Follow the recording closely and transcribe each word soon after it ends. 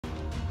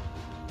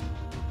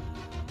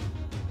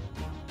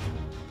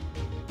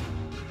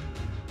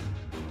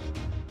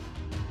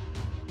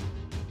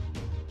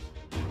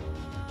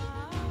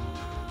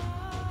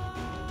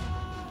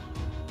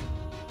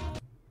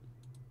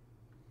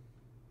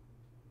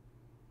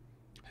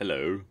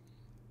Hello.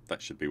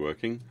 That should be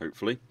working,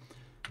 hopefully.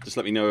 Just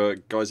let me know,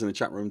 guys in the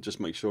chat room,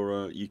 just make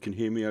sure you can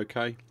hear me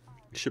okay.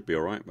 It should be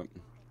alright, but...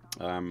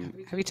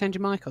 Have you turned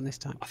your mic on this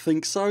time? I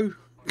think so.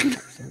 I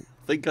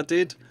think I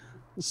did.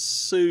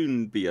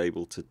 Soon be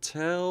able to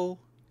tell,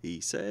 he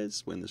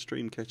says, when the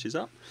stream catches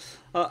up.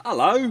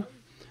 Hello.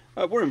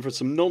 We're in for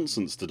some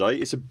nonsense today.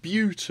 It's a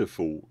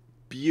beautiful,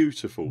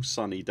 beautiful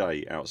sunny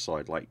day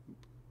outside, like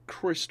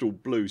crystal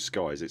blue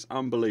skies. It's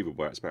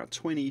unbelievable. It's about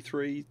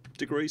 23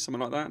 degrees,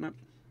 something like that, isn't it?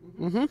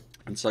 Mm-hmm.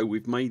 And so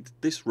we've made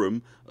this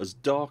room as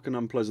dark and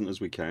unpleasant as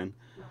we can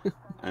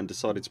and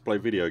decided to play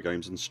video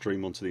games and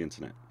stream onto the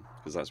internet,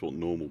 because that's what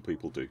normal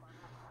people do.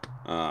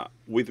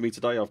 With me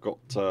today I've got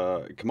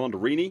Commander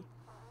Rini.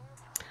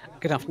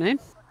 Good afternoon.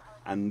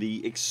 And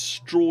the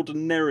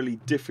extraordinarily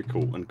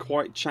difficult and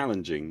quite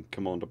challenging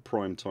Commander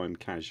Primetime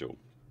Casual.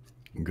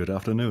 Good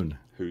afternoon.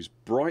 Whose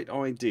bright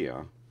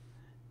idea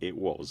it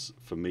was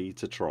for me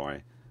to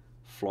try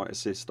flight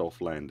assist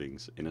off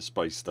landings in a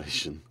space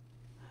station.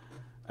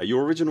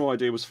 Your original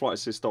idea was flight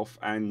assist off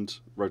and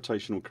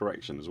rotational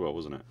correction as well,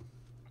 wasn't it?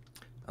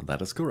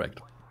 That is correct.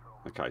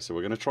 Okay, so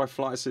we're going to try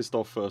flight assist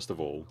off first of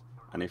all,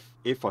 and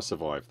if I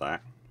survive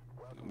that,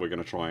 we're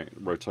going to try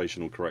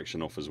rotational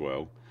correction off as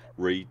well.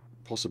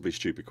 Possibly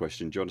stupid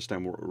question, do you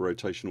understand what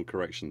rotational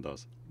correction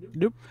does?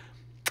 Nope.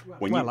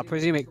 Well, I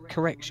presume it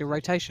corrects your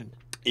rotation.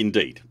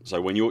 Indeed. So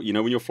when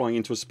when you're flying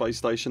into a space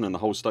station and the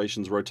whole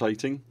station's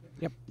rotating,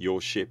 yep, your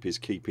ship is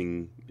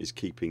keeping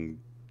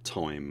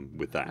time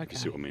with that, okay, if you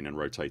see what I mean, and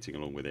rotating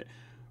along with it.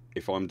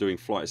 If I'm doing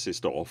flight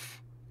assist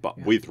off, but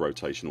with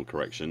rotational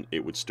correction,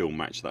 it would still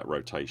match that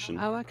rotation.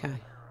 Oh, okay.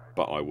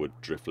 But I would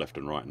drift left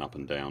and right and up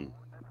and down,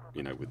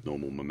 with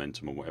normal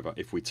momentum or whatever.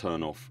 If we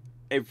turn off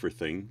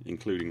everything,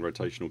 including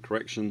rotational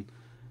correction,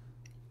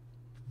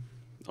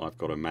 I've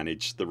got to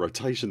manage the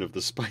rotation of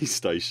the space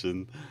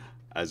station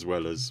as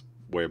well as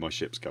where my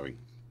ship's going.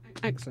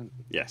 Excellent.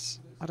 Yes.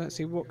 I don't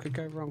see what could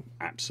go wrong.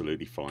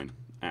 Absolutely fine.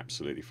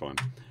 Absolutely fine.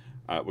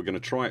 We're going to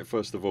try it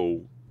first of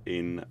all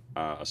in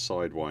a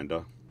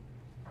Sidewinder.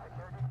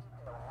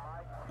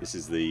 This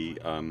is the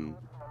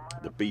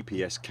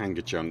BPS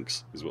Kanga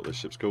Chunks is what this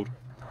ship's called.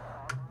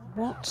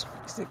 What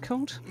is it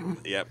called?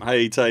 Yep.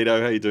 Hey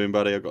Tato, how you doing,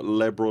 buddy? I've got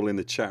Lebrel in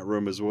the chat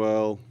room as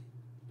well.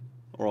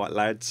 All right,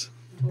 lads.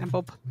 And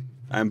Bob.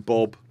 And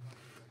Bob.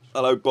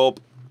 Hello, Bob.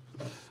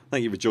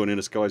 Thank you for joining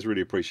us, guys.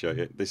 Really appreciate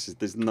it.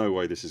 There's no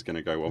way this is going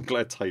to go well. I'm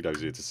glad Tato's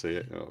here to see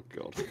it. Oh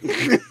God.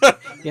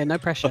 Yeah, no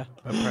pressure.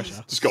 No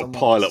pressure. Just got a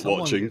pilot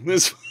watching.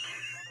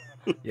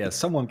 Yeah,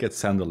 someone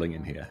gets Sanderling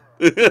in here.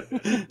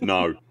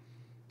 No,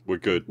 we're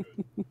good.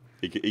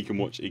 He can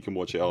watch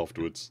it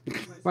afterwards.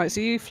 Right,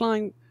 so you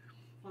flight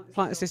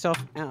assist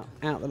off out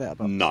the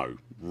letterbox? No,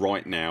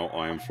 right now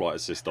I am flight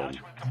assist on.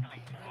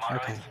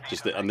 Okay.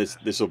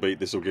 This will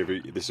give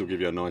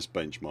you a nice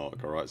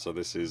benchmark. All right. So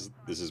this is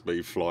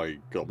me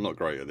flying. God, I'm not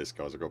great at this,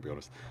 guys. I've got to be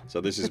honest. So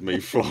this is me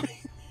flying.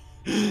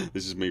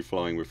 This is me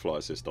flying with flight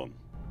assist on.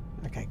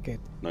 Okay, good.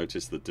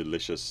 Notice the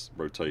delicious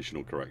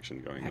rotational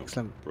correction going on.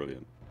 Excellent.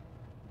 Brilliant.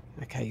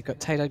 Okay, you've got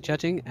Tato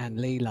judging and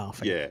Lee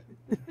laughing. Yeah.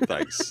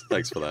 Thanks.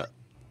 Thanks for that.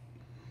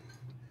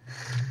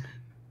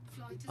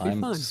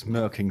 I'm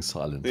smirking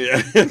silently.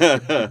 Yeah.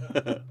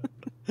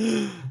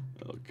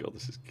 Oh God,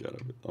 this is gonna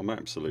be... I'm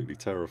absolutely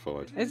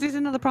terrified. Is this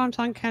another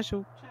Primetime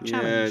Casual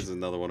challenge? Yeah, it's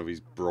another one of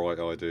his bright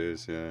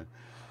ideas. Yeah.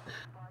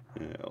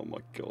 Yeah. Oh my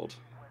God.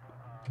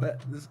 Well,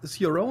 it's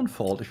your own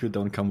fault if you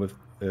don't come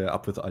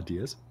up with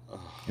ideas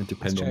and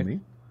depend on me.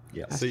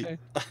 Yeah. See,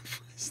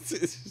 this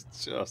is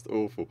just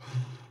awful.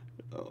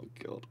 Oh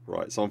God.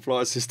 Right. So I'm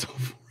flight assist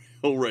off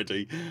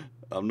already.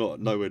 I'm not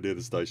nowhere near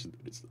the station.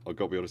 I've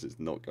got to be honest. It's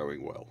not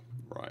going well.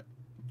 Right.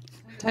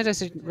 Tato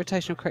said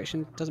rotational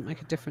correction doesn't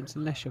make a difference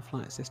unless you're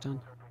flight assist on.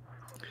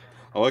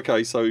 Oh,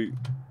 okay. So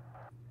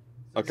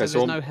there's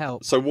no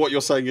help. So what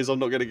you're saying is I'm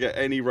not going to get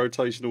any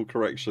rotational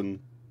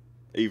correction,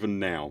 even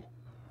now.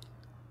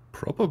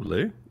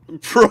 Probably.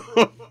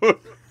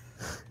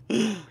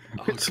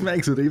 Which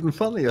makes it even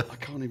funnier. I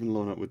can't even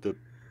line up with the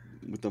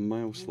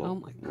mail slot. Oh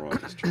my God.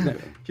 Right. Let's try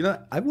again.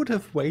 I would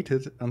have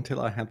waited until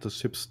I had the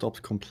ship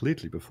stopped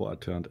completely before I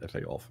turned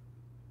FA off.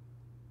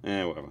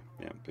 Yeah, whatever.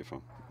 Yeah, be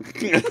fine.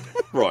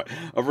 Right,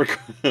 I've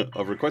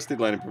requested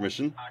landing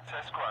permission.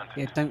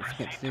 Yeah, don't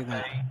forget to do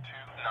that.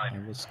 I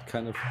was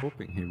kind of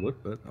hoping he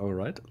would, but all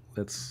right,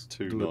 let's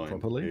do it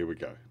properly. Here we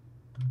go.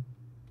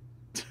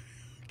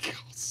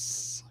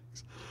 God's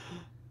sakes.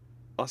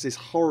 This is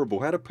horrible.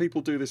 How do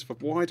people do this for?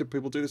 Why do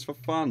people do this for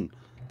fun?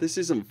 This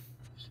isn't.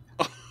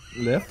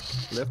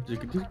 Left. You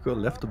can go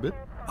left a bit.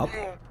 Up.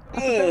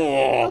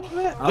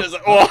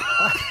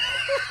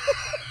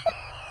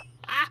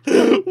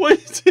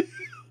 Wait.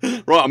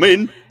 Right, I'm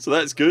in, so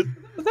that's good.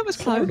 Well, that was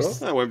close.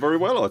 That went very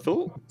well, I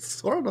thought.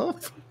 Sort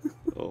of.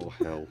 Oh,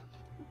 hell.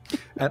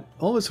 And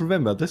always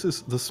remember, this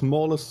is the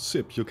smallest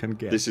ship you can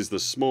get. This is the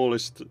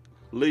smallest,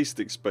 least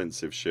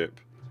expensive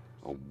ship.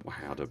 Oh,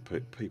 how do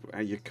people...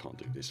 You can't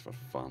do this for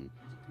fun.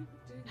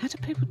 How do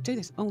people do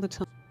this all the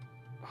time?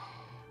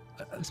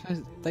 I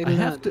suppose they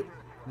I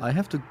I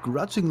have to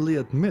grudgingly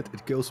admit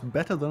it goes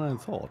better than I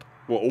thought.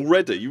 What,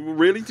 already? You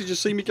really? Did you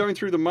see me going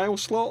through the mail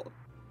slot?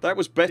 That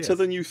was better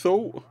than you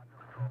thought?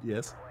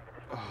 Yes.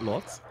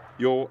 Lots.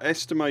 Your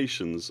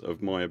estimations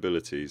of my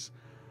abilities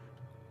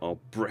are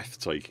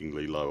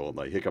breathtakingly low, aren't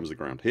they? Here comes the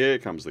ground. Here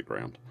comes the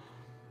ground.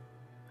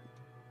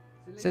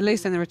 So at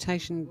least then the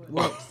rotation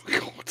works Oh,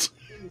 God.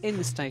 in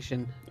the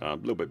station. I'm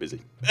a little bit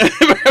busy.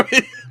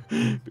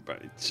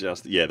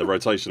 Just yeah, the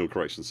rotational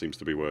correction seems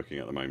to be working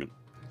at the moment.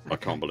 I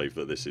can't believe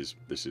that this is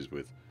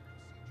with.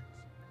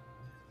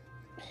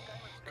 Oh,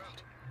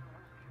 God.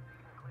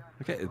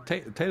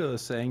 Okay, Taylor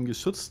is saying you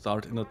should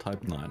start in a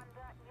Type 9.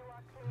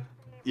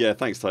 Yeah,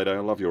 thanks, Tato. I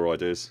love your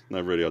ideas. No,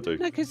 really, I do.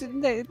 No, because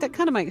that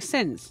kind of makes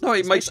sense. No,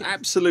 it makes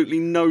absolutely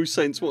no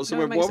sense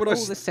whatsoever. No, it makes Why would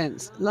all the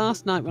sense.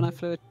 Last night when I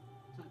flew a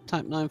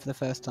Type 9 for the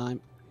first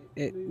time,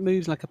 it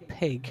moves like a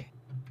pig.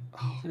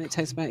 And it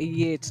takes about a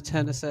year to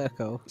turn a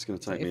circle. It's going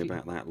to take me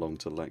about that long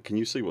to let. Can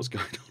you see what's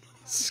going on?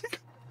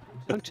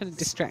 I'm trying to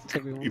distract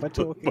everyone by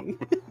talking.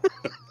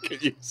 Can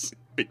you see?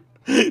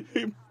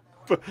 Yay!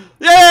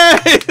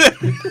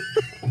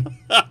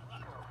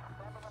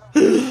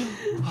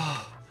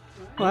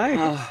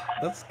 Why?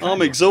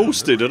 I'm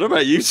exhausted. I don't know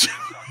about you.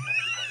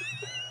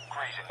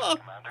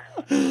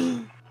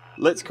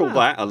 Let's call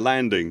that a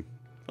landing.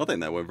 I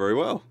think that went very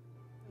well.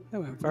 That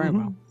went very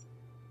well.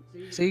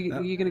 So you're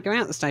going to go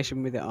out the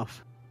station with it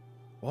off?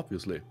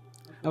 Obviously.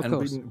 Of and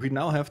course. we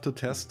now have to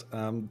test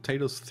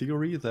Taylor's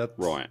theory that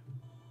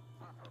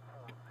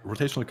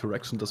rotational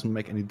correction doesn't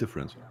make any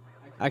difference.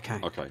 Okay.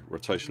 Okay,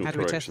 rotational correction. How do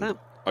we test that?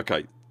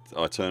 Okay,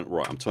 I'm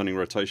turning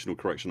rotational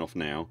correction off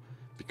now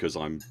because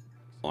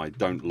I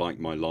don't like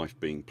my life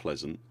being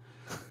pleasant.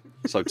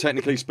 So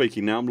technically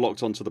speaking, now I'm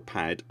locked onto the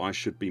pad. I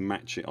should be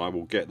matching. I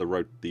will get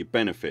the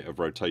benefit of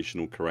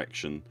rotational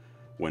correction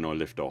when I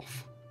lift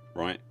off.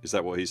 Right? Is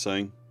that what he's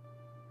saying?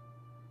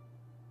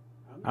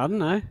 I don't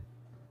know.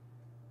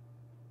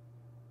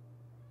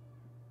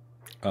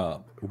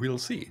 We'll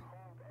see.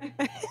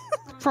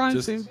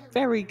 Prime's been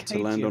very cagey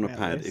to land on a about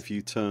pad, this. if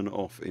you turn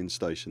off in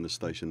station, the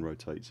station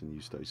rotates and you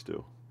stay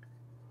still.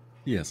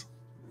 Yes.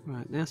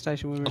 Right, now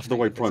station will After the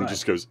way Prime Right.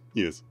 just goes,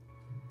 yes.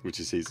 Which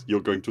is his, you're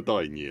going to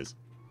die in years.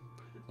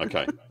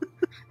 Okay.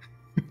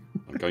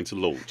 I'm going to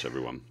launch,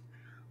 everyone.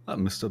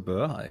 Mr.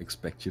 Buur, I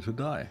expect you to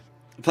die.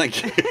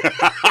 Thank you.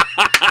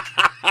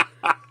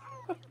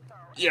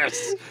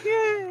 Yes.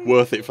 Yeah.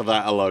 Worth it for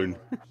that alone.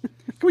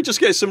 Can we just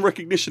get some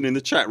recognition in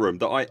the chat room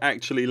that I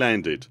actually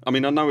landed? I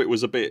mean, I know it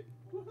was a bit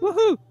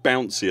Woohoo!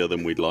 bouncier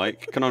than we'd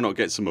like. Can I not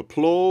get some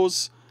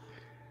applause?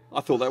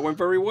 I thought that went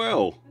very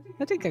well.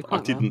 I did go I quite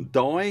well. didn't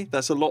die.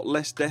 That's a lot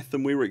less death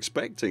than we were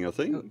expecting, I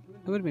think.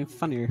 It would have been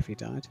funnier if he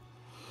died.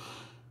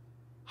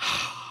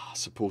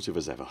 Supportive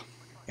as ever.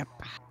 Yep.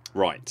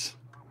 Right.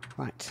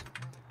 Right.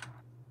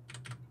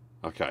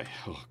 Okay.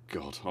 Oh,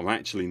 God. I'm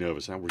actually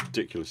nervous. How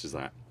ridiculous is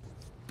that?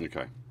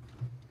 Okay.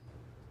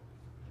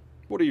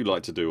 What do you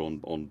like to do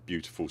on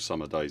beautiful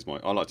summer days,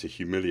 Mike? I like to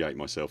humiliate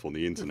myself on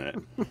the internet.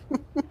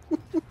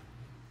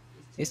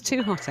 It's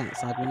too hot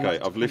outside. Okay,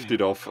 I've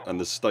lifted off and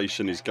the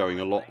station is going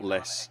a lot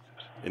less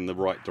in the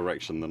right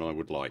direction than I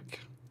would like.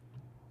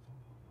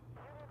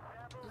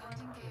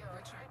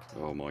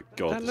 Oh my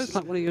God. That looks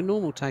like one of your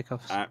normal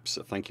takeoffs.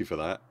 Thank you for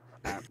that.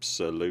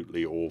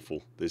 Absolutely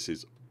awful. This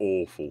is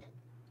awful.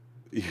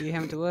 You're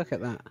having to work at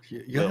that.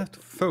 You have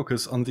to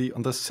focus on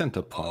the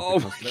center part. Oh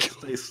because my let's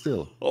stay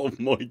still. Oh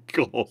my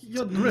God.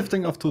 You're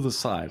drifting off to the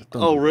side.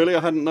 Oh really? I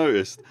hadn't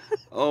noticed.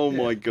 Oh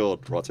my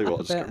God. Right, I'll tell you what,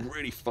 I'll just go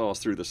really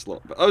fast through the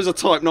slot. Oh, there's a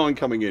Type 9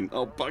 coming in.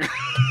 Oh, bugger.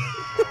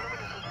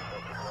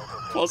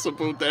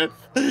 Possible death.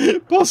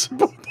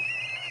 Possible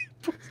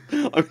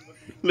death. I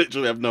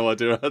literally have no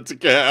idea how to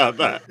get out of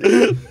that.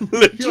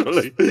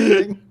 Literally.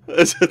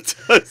 There's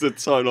a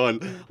Type 9.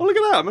 Oh, look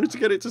at that. I managed to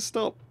get it to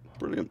stop.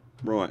 Brilliant.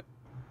 Right.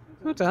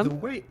 Well done.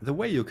 The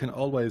way you can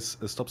always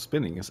stop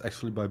spinning is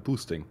actually by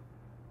boosting.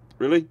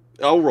 Really?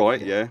 Oh,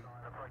 right, yeah.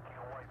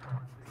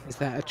 Is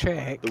that a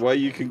trick? The way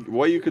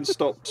you can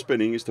stop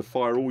spinning is to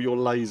fire all your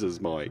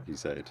lasers, Mike, he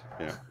said.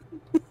 Yeah.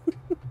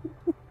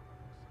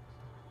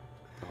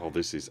 Oh,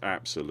 this is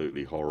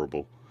absolutely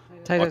horrible.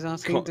 Taylor's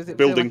asking, does it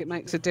feel like it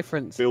makes a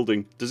difference?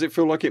 Building. Does it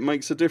feel like it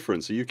makes a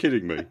difference? Are you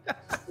kidding me?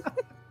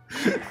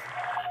 Commander,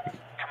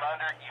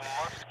 you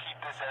must keep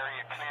this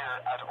area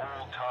clear at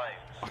all times.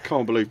 I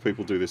can't believe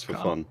people do this for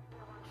fun.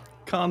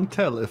 Can't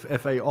tell if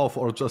FA off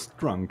or just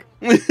drunk.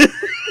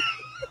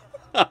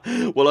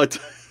 Well, I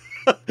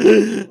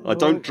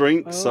don't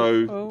drink,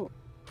 so... Oh.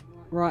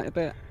 Right a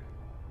bit.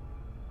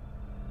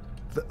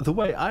 The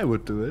way I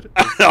would do it...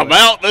 I'm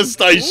out the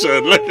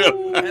station! Look at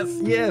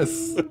that.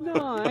 Yes!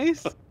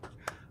 Nice.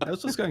 I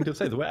was just going to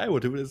say, the way I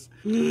would do it is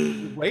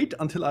wait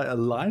until I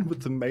align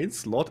with the main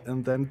slot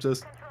and then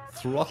just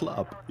throttle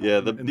up. Yeah,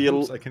 in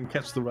hopes I can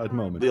catch the right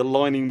moment. The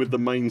aligning with the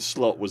main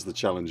slot was the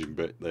challenging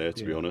bit there,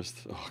 to be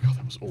honest. Oh, God,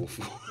 that was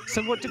awful.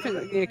 So what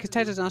difference... Yeah, because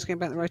Taylor's asking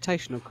about the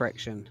rotational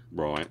correction.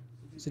 Right.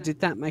 So did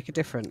that make a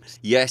difference?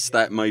 Yes,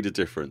 that made a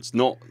difference.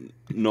 Not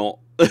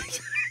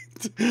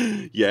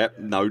Yeah,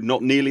 no,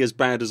 not nearly as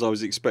bad as I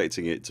was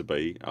expecting it to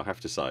be, I have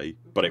to say.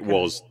 But it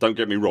was, don't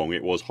get me wrong,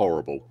 it was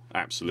horrible.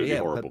 Absolutely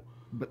horrible.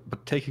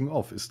 But taking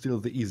off is still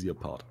the easier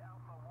part.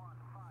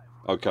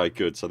 Okay,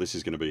 good. So this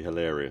is going to be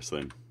hilarious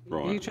then.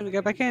 Right. Are you trying to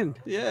go back in?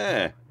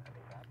 Yeah.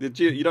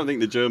 You don't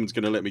think the German's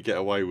going to let me get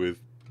away with...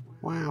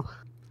 Wow.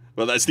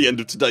 Well, that's the end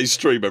of today's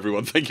stream,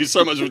 everyone. Thank you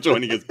so much for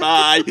joining us.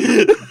 Bye!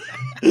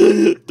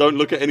 Don't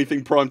look at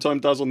anything Primetime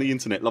does on the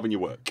internet. Loving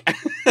your work.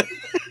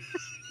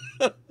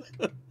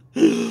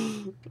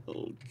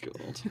 Oh,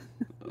 God.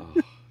 Oh,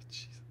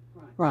 jeez.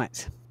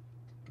 Right.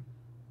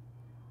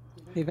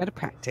 You've had a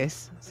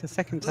practice. It's the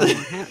second time.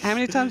 How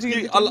many times have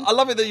you... I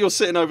love it that you're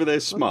sitting over there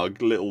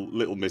smug.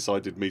 Little miss, I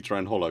did Mitra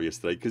and Hollow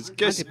yesterday. Because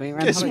guess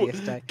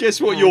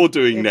what you're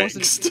doing next. It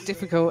wasn't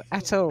difficult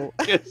at all.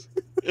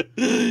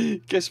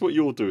 Guess what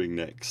you're doing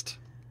next.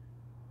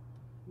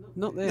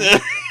 Not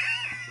this.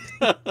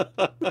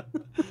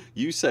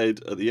 You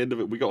said at the end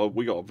of it, we got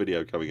a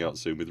video coming out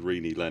soon with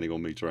Rini landing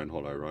on Mitra and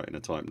Hollow, right, in a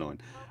Type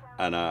 9.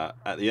 And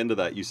at the end of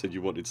that, you said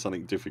you wanted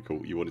something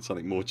difficult. You wanted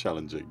something more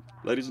challenging.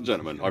 Ladies and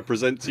gentlemen, I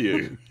present to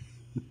you.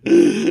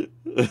 No,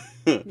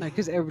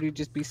 because everybody would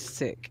just be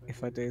sick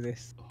if I do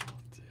this. Oh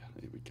dear,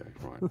 here we go.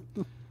 Right.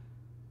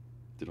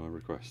 Did I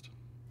request?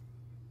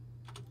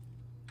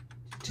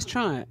 Just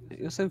try it.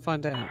 You'll soon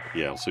find out.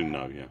 Yeah, I'll soon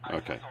know. Yeah.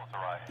 Okay.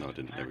 No, I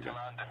didn't. There we go.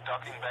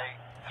 Docking bay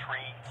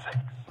 3-6.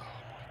 Oh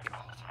my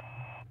God.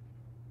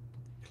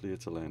 Clear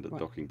to land at Right.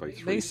 docking bay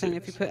 3. Lee's saying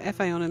if you put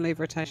FA on and leave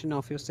rotation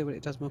off, you'll see what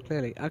it does more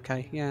clearly.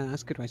 Okay, yeah,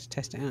 that's a good way to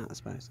test it out, I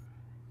suppose.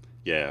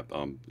 Yeah.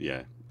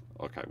 Yeah.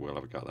 Okay, we'll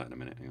have a go at that in a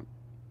minute. Hang on.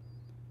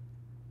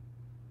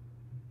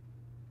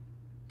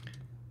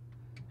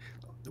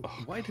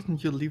 Why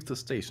didn't you leave the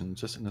station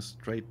just in a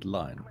straight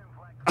line?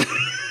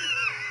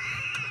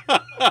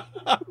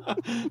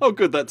 Oh,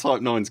 good. That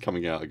Type 9's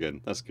coming out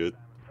again. That's good.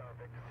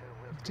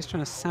 Just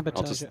trying to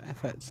sabotage your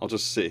efforts. I'll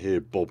just sit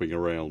here bobbing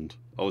around.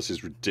 Oh, this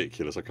is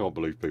ridiculous. I can't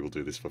believe people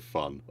do this for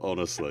fun.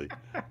 Honestly.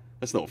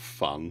 That's not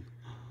fun.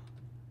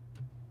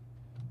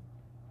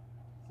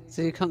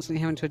 So you're constantly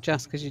having to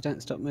adjust because you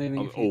don't stop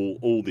moving. If you...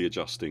 All the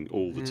adjusting,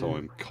 all the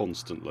time,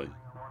 constantly.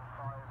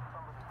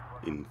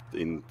 In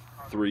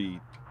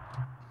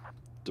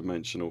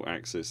 3-dimensional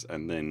axis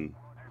and then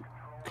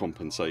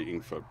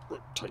compensating for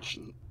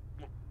rotation.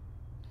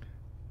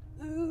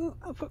 Oh,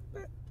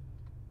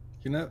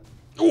 You know...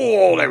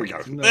 Oh, there we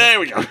go. No. There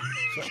we go.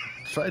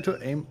 Try to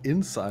aim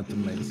inside the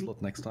main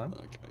slot next time.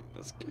 Okay,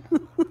 let's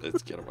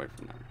get away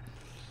from that.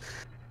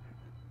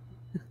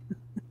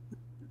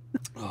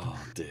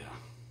 Oh dear.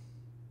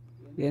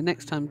 Yeah,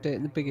 next time do it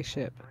in the biggest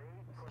ship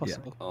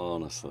possible. Yeah,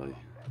 honestly.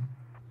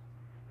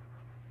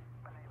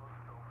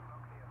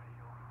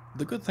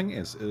 The good thing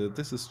is,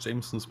 this is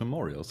Jameson's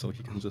memorial, so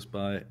he can just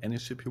buy any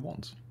ship he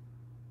wants.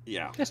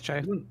 Yeah. That's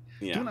true. Do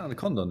an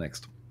Anaconda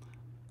next.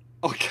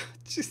 Oh,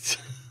 just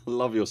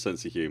love your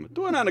sense of humour.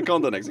 Do an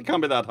Anaconda next. It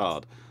can't be that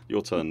hard.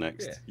 Your turn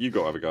next. Yeah. You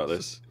got to have a go at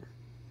this.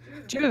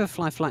 Do you ever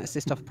fly flight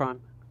assist off Prime?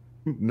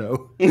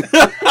 No.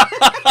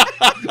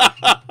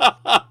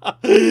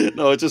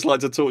 No, I just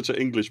like to torture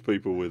English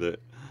people with it.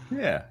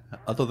 Yeah,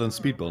 other than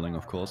speed building,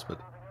 of course, but...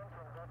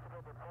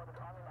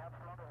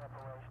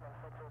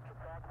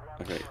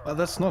 Okay. Well,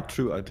 that's not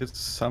true. I did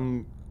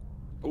some,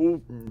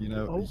 Ooh. you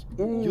know,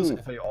 Ooh. use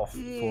FA off for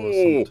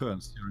some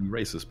turns during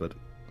races, but...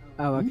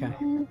 Oh, okay.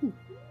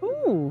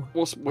 Ooh.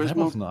 Where's That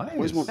my, was nice.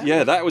 where's my...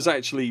 Yeah, that was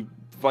actually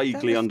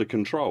vaguely under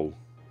control.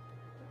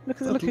 Look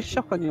at the look of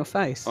shock on your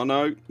face. I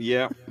know,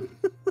 yeah.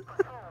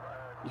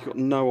 You've got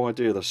no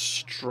idea the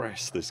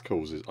stress this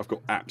causes. I've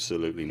got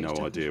absolutely no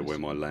idea where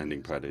my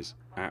landing pad is.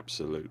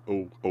 Absolute.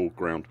 Oh,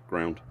 ground.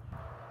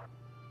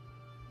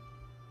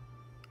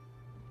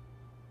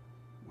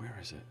 Where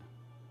is it?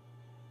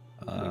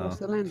 What's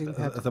the landing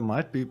pad? There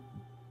might be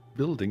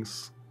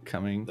buildings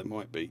coming. There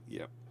might be.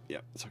 Yeah,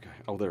 it's okay.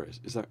 Oh, there it is.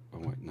 Is that? Oh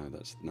wait, no,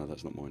 that's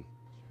not mine.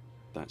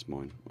 That's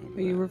mine. Over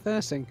Are you there.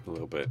 reversing? A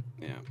little bit.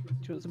 Yeah. Do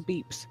you want some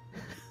beeps?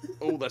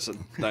 Oh, that's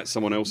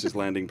someone else's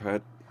landing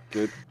pad.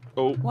 Good.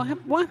 Oh. What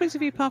happens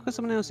if you park on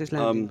someone else's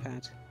landing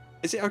pad?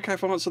 Is it okay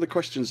if I answer the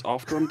questions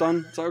after I'm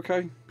done? Is that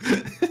okay?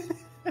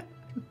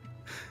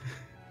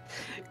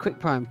 Quick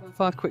Prime.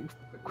 5 quick.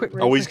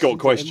 Oh, he's got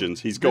questions.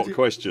 He's got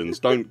questions.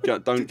 Don't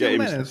get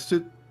him.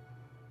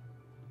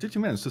 Did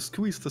you manage to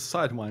squeeze the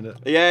sidewinder?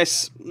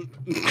 Yes.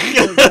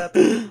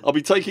 I'll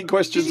be taking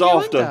questions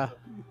after. A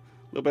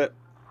little bit.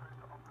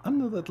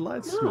 Under that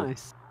light strip.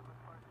 Nice.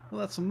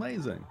 Well, that's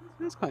amazing.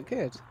 That's quite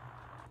good.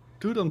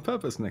 Do it on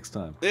purpose next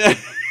time. Yeah.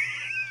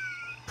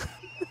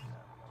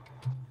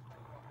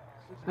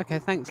 Okay,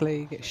 thanks, Lee.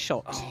 You get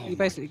shot. Oh You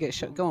basically get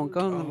shot. Go on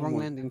the wrong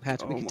landing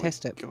pad. We can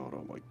test it.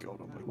 Oh my god!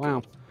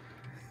 Wow.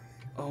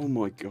 Oh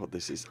my god!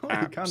 This is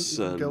You can't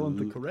even go on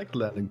the correct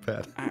landing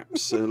pad.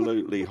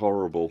 absolutely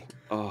horrible.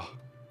 Oh.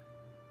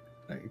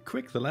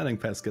 Quick, the landing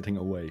pad's getting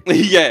away.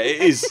 Yeah,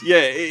 it is. Yeah,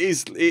 it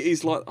is. It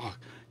is like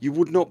you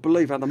would not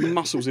believe how the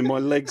muscles in my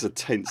legs are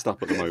tensed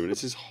up at the moment.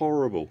 This is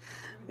horrible.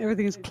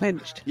 Everything is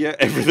clenched. Yeah,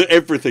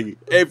 everything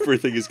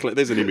is clenched.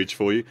 There's an image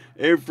for you.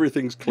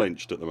 Everything's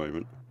clenched at the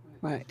moment.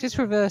 Right, just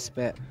reverse a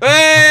bit.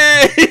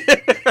 Hey!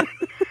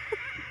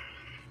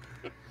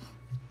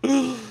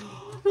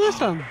 Nice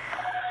one.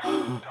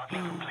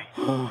 Docking complete.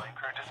 Flying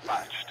crew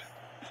dispatched.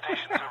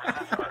 Station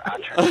services are at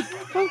your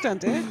disposal. Well done,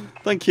 dear.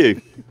 Thank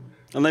you.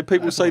 And then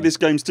people say this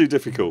game's too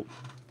difficult.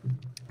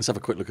 Let's have a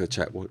quick look at the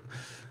chat.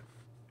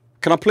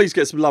 Can I please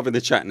get some love in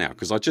the chat now?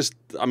 Because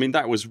I mean,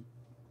 that was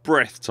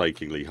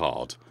breathtakingly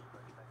hard.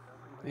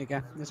 There you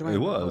go. There's a It round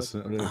of was.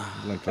 applause.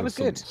 Like, That was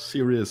some good.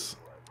 Serious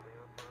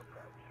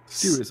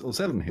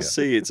 07 here.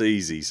 See, it's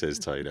easy, says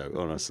Tato,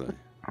 honestly.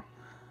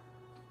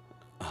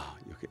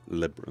 You'll get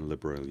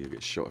liberal, you'll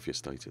get shot if you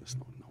stay to. That's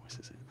not nice,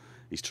 is it?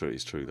 It's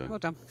true though. Well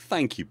done.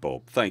 Thank you,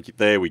 Bob. Thank you.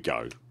 There we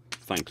go.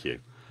 Thank you.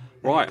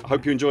 Right,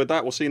 hope you enjoyed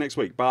that. We'll see you next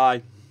week.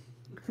 Bye.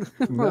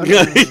 No.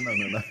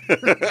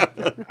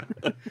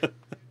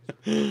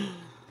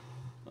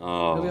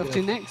 Are we off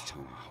to next?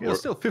 Yeah,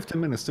 still 15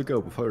 minutes to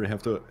go before we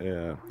have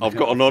to. I've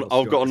got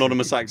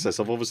anonymous access.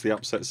 I've obviously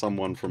upset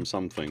someone from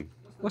something.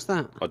 What's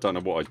that? I don't know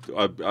what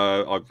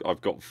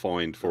I've got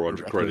fined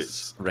 400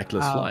 credits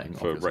Reckless flying.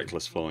 for obviously.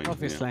 reckless flying.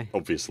 Obviously. Yeah,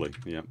 obviously.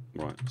 Yeah.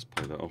 Right. Let's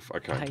pay that off.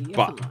 Okay. Pay your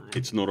But fine.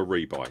 it's not a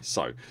rebuy.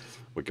 So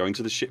we're going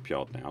to the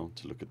shipyard now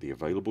to look at the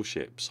available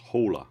ships.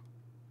 Hauler.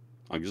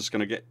 I'm just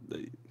gonna get.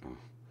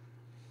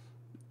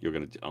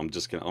 I'm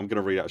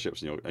gonna read out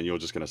ships, and you're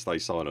just gonna stay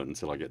silent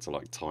until I get to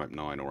like Type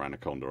 9 or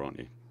Anaconda, aren't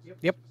you?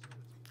 Yep.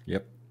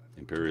 Yep.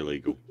 Imperial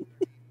Eagle.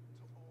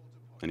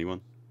 Anyone?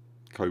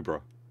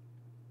 Cobra.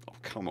 Oh,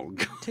 come on.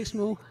 Too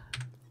small.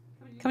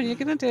 Come on, you're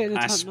going to do it in a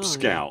Type Asp 9.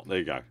 Scout. There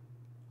you go.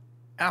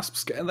 Asp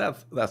Scout.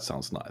 That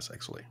sounds nice,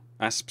 actually.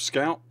 Asp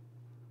Scout.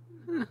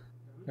 All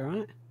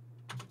right.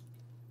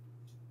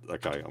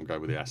 Okay, I'm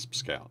going with the Asp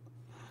Scout.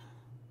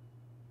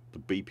 The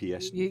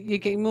BPS. You're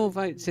getting more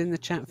votes in the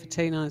chat for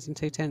T9s and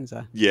T10s,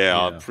 though. Yeah, Yeah.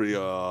 I'm pretty.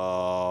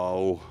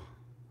 Oh.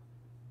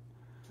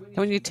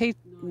 Come on, your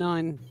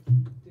T9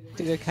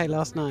 did okay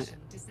last night.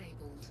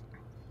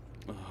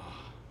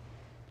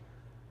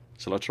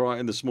 Shall I try it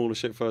in the smaller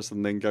ship first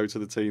and then go to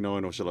the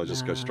T9, or shall I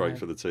just go straight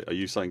for the T? Are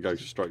you saying go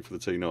straight for the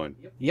T9?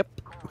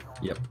 Yep.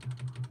 Yep.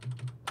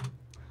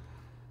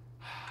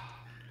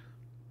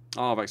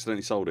 Oh, I've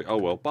accidentally sold it. Oh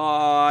well,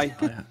 bye.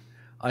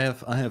 I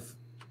have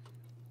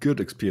good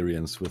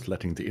experience with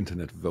letting the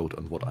internet vote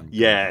on what I'm.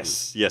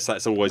 Yes,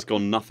 that's always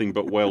gone nothing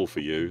but well for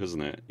you,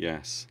 hasn't it?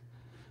 Yes.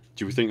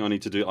 Do you think I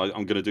need to do?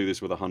 I'm going to do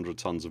this with 100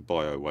 tons of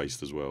bio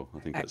waste as well. I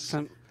think that's.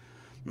 Excellent.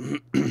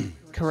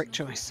 Correct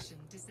choice.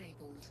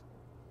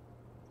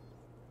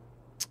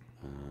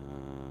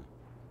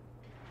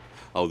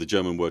 Oh, the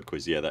German word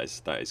quiz. Yeah, that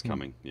is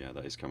coming. Yeah,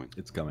 that is coming.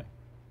 It's coming.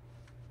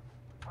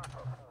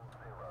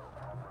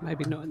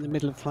 Maybe not in the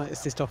middle of flight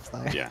assist off,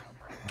 though. Yeah.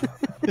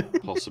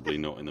 Possibly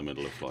not in the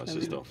middle of flight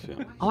assist off.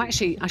 Yeah. Oh,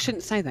 actually, I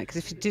shouldn't say that, because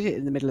if you did it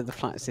in the middle of the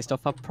flight assist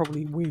off, I'd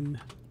probably win.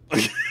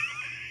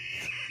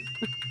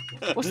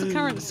 What's the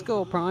current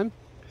score, Prime?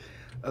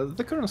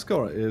 The current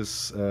score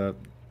is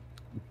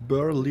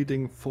Buur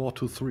leading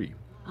 4-3.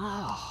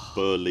 Oh,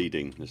 Buur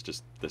leading. Let's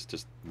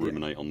just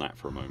ruminate on that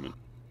for a moment.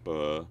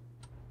 Buur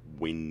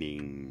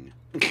winning.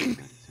 so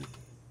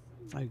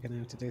going to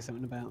have to do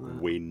something about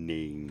that.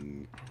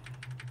 Winning.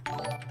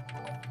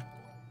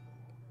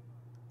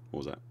 What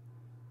was that?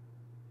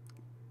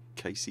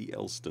 Casey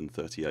Elston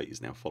 38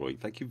 is now following.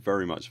 Thank you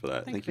very much for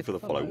that. Thank you for the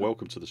follow.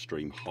 Welcome to the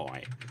stream.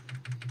 Hi.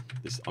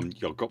 I've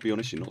got to be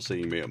honest, you're not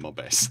seeing me at my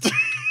best.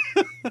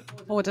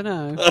 Oh, I don't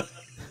know.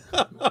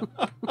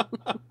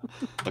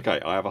 Okay,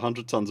 I have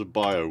 100 tons of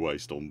bio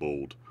waste on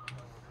board,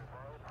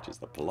 which is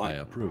the I polite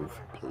approve.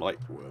 word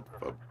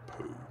for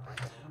poo.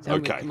 Tell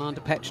me, Okay.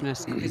 Commander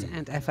Petronus is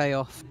and FA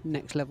off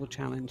next level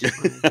challenge.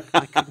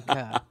 I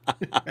concur.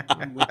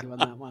 I'm with you on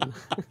that one.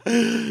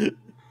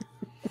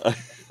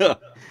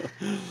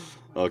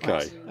 Okay.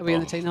 Right, are we in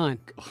the T9?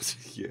 God,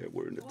 yeah,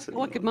 we're in the T9.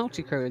 Oh, I could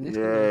multi-crew in this.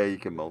 Yeah, you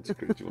can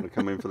multi-crew. Do you want to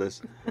come in for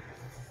this?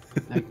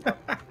 No.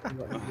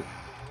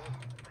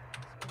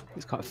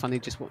 It's quite funny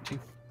just watching.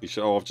 You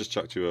should, oh, I've just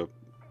chucked you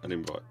an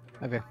invite.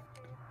 Okay.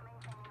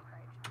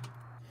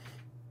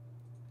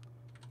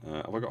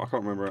 Have I got? I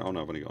can't remember. Oh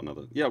no, I've only got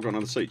another. Yeah, I've got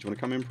another seat. Do you want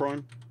to come in,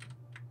 Prime?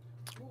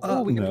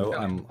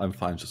 No, I'm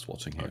fine just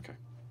watching here. Okay.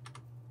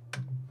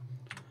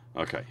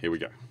 Okay, here we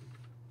go.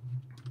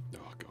 Oh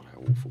god,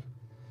 how awful!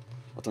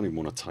 I don't even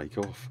want to take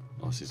off.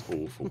 Oh, this is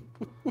awful.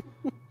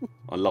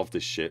 I love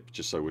this ship.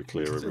 Just so we're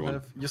clear,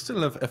 everyone. You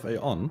still have FA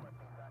on.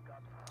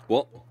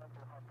 What?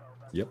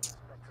 Yep.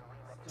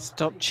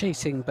 Stop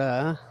cheating,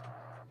 Burr.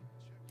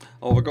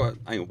 Oh, I got.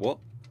 Hang on. What?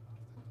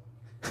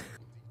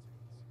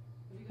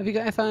 Have you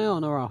got FA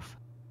on or off?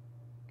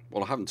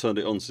 Well, I haven't turned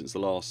it on since the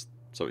last,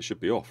 so it should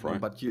be off, right?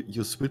 But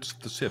you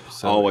switched the ship.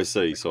 So Oh, I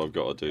see. So I've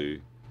got to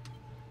do.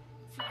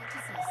 Oh,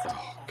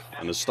 God.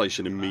 And the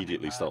station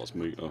immediately starts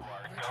moving. Oh. Go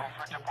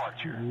for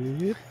departure.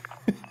 Yep.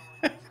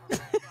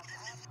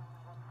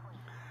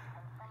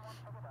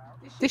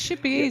 This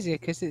should be easier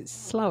because it's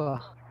slower.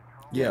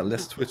 Yeah,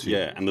 less twitchy.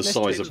 Yeah, and the Less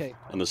size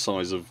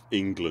twitchy. of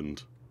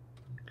England.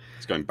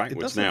 It's going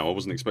backwards doesn't- now. I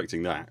wasn't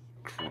expecting that.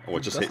 Oh, I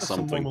just hit Does have some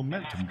more something.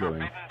 momentum going.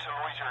 Forbidden to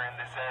loiter in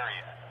this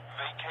area.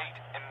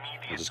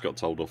 Vacate I just got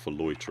told off for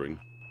loitering.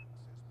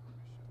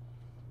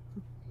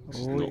 This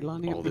is Oh, not, you're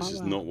lining up this like is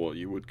that. not what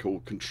you would call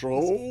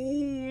control.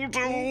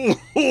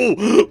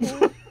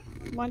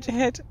 Mind your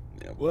head.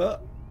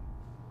 Well,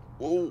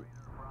 Oh.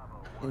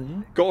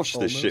 Gosh, this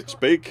Almost. ship's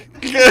big.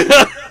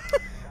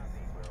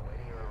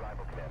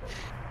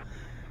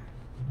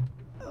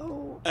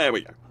 Oh, There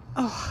we go.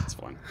 oh, It's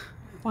fine.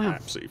 wow.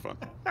 Absolutely fine.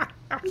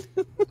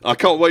 I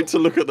can't wait to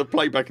look at the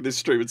playback of this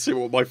stream and see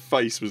what my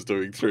face was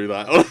doing through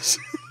that.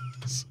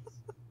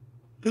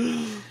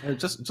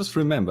 just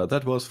remember,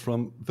 that was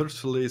from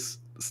virtually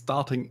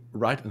starting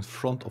right in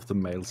front of the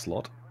mail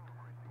slot.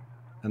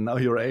 And now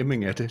you're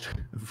aiming at it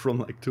from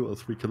like 2 or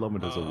 3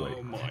 kilometers away.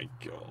 Oh my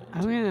god.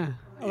 Oh, yeah.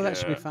 Oh, that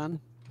should be Yeah. fun.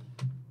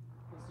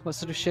 What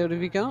sort of shield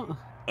have you got?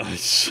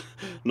 It's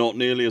not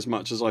nearly as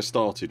much as I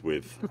started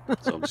with.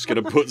 So I'm just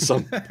going to put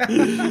some...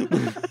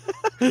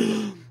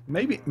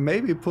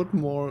 Maybe put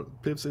more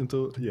pips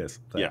into... Yes.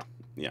 that. Yeah,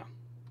 yeah.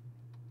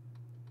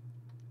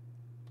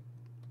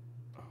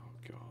 Oh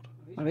god.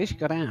 Well, at least you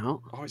got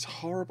out. Oh, it's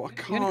horrible.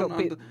 I You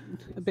only can't...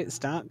 got a bit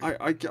stuck.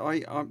 I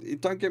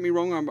don't get me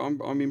wrong.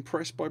 I'm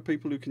impressed by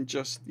people who can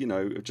just, you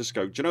know, just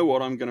go. Do you know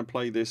what? I'm going to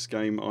play this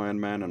game, Iron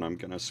Man, and I'm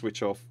going to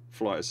switch off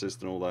flight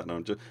assist and all that. And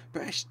I'm just,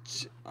 but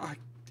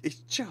it's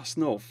just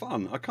not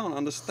fun. I can't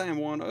understand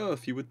why on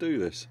earth you would do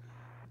this.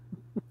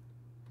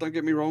 Don't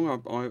get me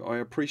wrong. I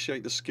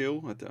appreciate the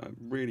skill.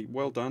 Really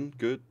well done,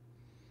 good.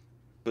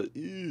 But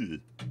ew.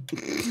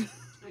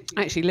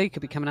 Actually, Lee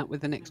could be coming up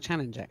with the next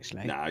challenge,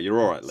 actually. Nah, you're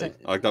all right, Lee. So-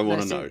 I don't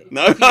want to so know. if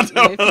No, you-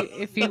 I don't.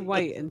 if you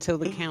wait until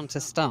the counter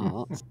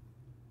starts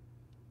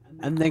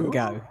and then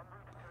go.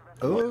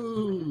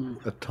 Oh,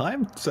 a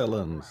time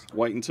challenge.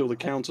 Wait until the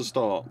counter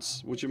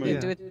starts. What do you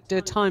mean? Yeah. Do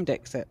a timed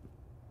exit.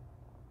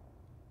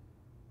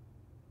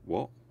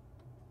 What?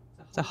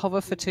 So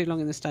hover for too long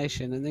in the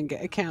station and then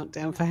get a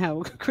countdown for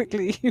how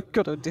quickly you've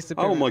got to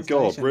disappear. Oh out my the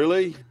god, station.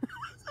 really?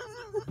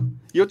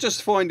 You're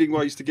just finding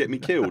ways to get me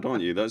killed,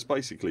 aren't you? That's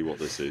basically what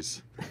this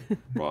is.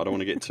 Right, I don't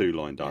want to get too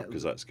lined up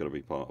because that's going to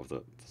be part of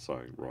the... So,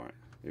 right,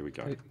 here we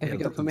go. Have you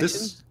got th- permission?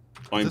 this-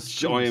 I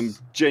this am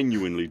is-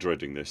 genuinely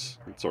dreading this.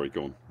 Sorry,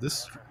 go on.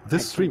 This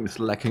stream is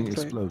lacking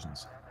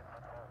explosions.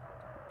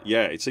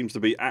 Yeah, it seems to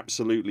be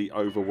absolutely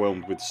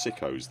overwhelmed with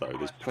sickos, though.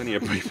 There's plenty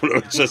of people who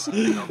are just...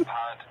 Pad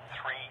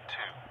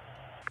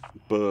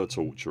 3-2. Burr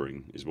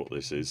torturing is what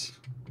this is.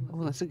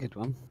 Oh, that's a good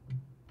one.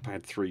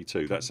 Pad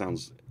 3-2. That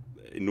sounds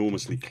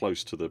enormously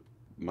close to the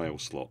mail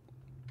slot.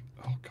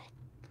 Oh, God.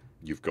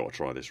 You've got to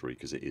try this, Ree,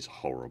 because it is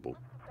horrible.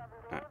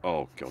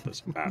 Oh, God,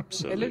 that's It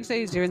absolutely... looks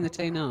easier in the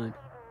T9.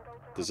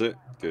 Does it?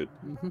 Good.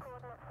 Mm-hmm.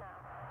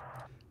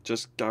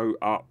 Just go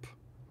up.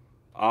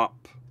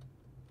 Up.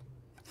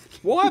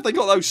 Why have they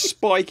got those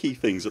spiky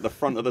things at the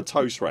front of the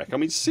toast rack? I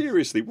mean,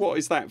 seriously, what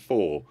is that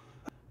for?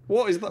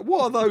 What is that?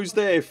 What are those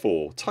there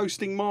for?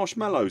 Toasting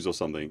marshmallows or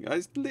something?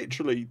 It's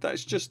literally,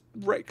 that's just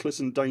reckless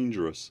and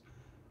dangerous.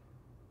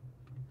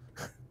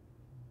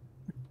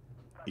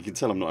 You can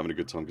tell I'm not having a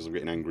good time because I'm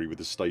getting angry with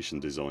the station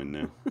design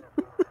now.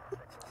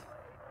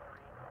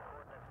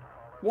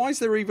 Why is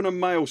there even a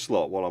mail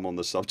slot while I'm on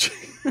the subject?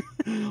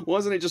 Why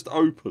isn't it just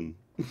open?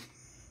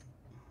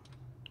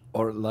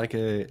 Or like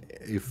a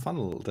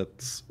funnel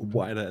that's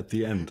wider at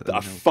the end.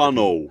 A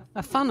funnel.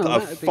 A funnel. A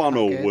that would be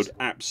funnel quite good. would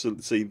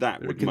absolutely... See,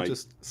 that You would can make...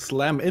 just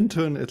slam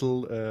into and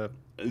it'll and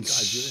guide you in.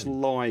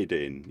 slide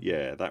in.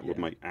 Yeah, that would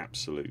make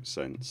absolute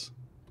sense.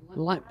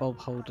 Light bulb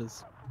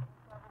holders.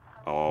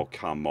 Oh,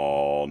 come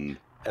on.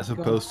 as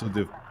opposed to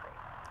the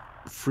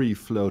free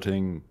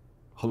floating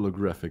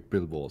holographic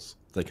billboards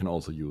they can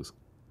also use.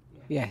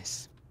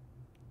 Yes.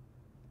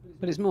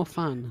 But it's more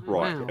fun.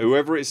 Right, Wow.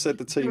 whoever it said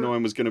the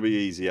T9 was going to be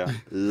easier,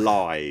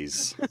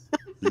 lies.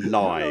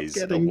 Lies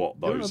are what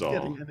those you're not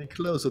are. getting any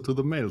closer to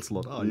the mail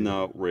slot, are you?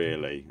 Not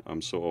really.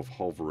 I'm sort of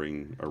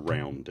hovering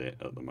around it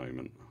at the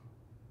moment.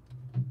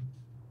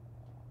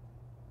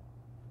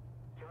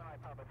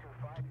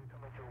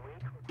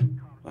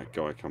 That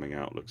guy coming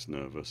out looks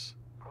nervous.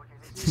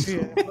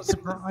 Yeah, not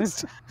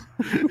surprised.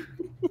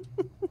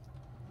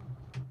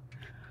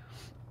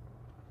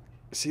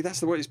 See, that's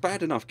the way. It's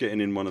bad enough getting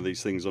in one of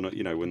these things on a,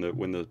 you know, when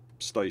the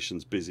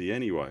station's busy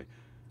anyway.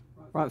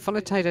 Right,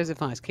 follow Tado's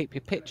advice. Keep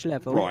your pitch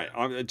level.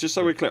 Right, just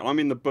so we're clear, I'm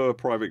in the Buur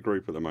private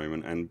group at the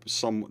moment, and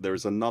there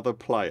is another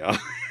player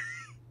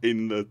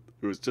who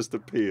has just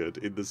appeared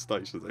in the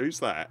station. Who's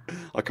that?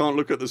 I can't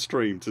look at the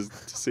stream to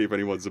see if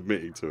anyone's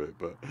admitting to it,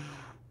 but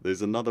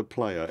there's another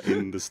player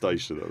in the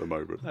station at the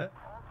moment.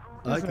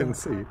 I can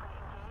see.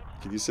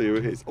 Can you see who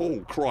it is? Oh,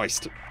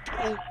 Christ.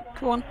 Oh,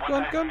 Go on, go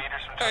on, go on.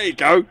 there you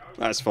go.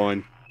 That's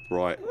fine.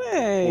 Right.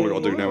 Hey. All we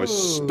got to do now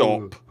is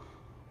stop.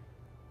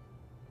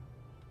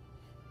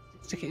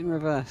 Stick it in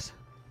reverse.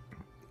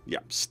 Yeah,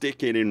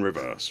 stick it in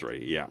reverse,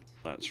 Ree. Yeah,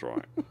 that's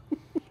right.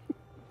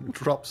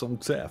 Drop some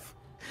chaff.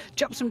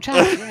 Drop some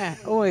chat, yeah,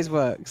 always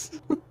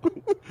works. Do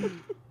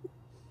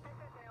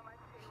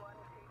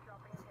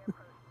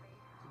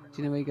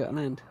you know where you got to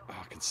land? Oh,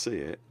 I can see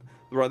it.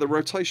 Right, the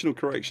rotational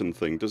correction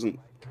thing doesn't...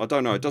 I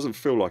don't know, it doesn't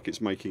feel like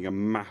it's making a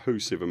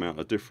massive amount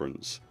of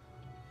difference.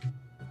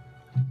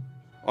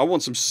 I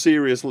want some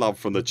serious love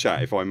from the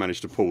chat if I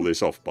manage to pull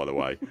this off, by the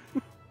way.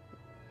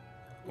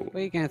 Where are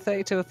you going,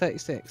 32 or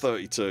 36?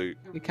 32.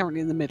 You're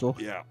currently in the middle.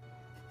 Yeah.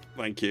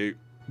 Thank you.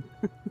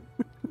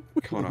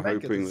 Kind of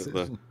Make a hoping that the...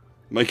 decision.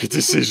 Make a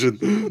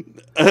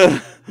decision.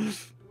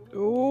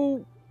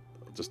 Oh,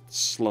 Just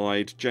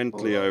slide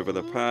gently over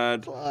the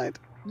pad. slide.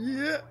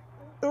 Yeah.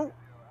 Oh.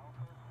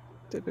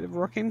 Do a bit of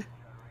rocking.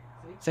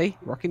 See?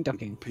 Rocking,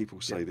 ducking. People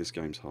say this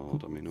game's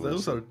hard. I mean,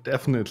 Those honestly. are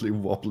definitely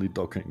wobbly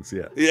dockings,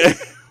 yeah. Yeah.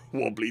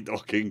 Wobbly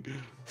docking.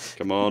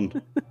 Come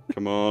on.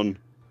 Come on.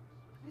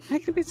 How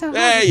can it be so hard?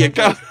 There you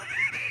go.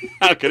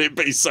 How can it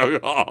be so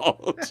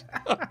hard?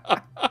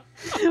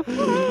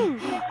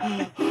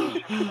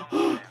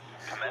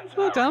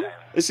 Well done.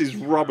 This is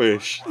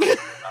rubbish.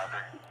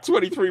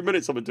 23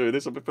 minutes I've been doing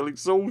this. I feel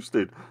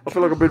exhausted. I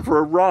feel like I've been for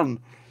a run.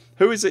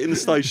 Who is it in the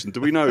station?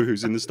 Do we know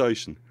who's in the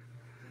station?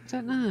 I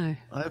don't know.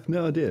 I have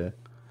no idea.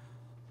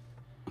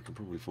 I can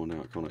probably find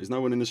out, can't I? Is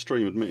no one in the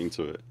stream admitting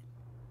to it?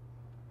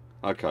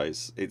 Okay,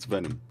 it's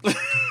Venom.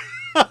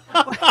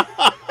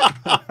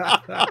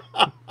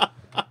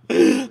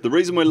 The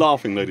reason we're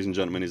laughing, ladies and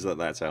gentlemen, is that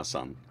that's our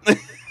son.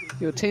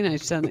 Your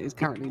teenage son is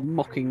currently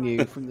mocking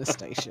you from the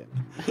station.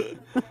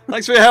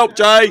 Thanks for your help,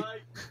 Jay.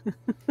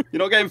 You're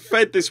not getting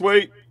fed this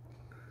week.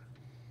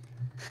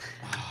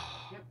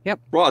 Yep.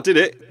 Right, I did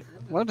it.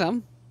 Well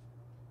done.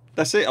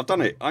 That's it. I've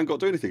done it. I ain't got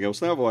to do anything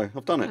else now, have I?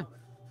 I've done it.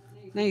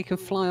 Now you can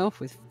fly off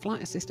with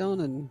flight assist on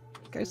and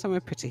go somewhere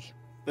pretty.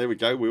 There we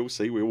go. We all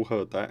see. We all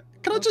heard that.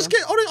 Can I Well just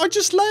done. get on it? I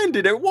just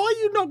landed it. Why are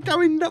you not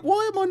going?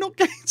 Why am I not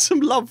getting some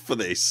love for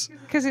this?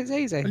 Because it's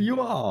easy.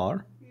 You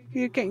are.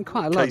 You're getting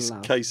quite a lot of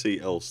love.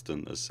 Casey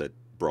Elston has said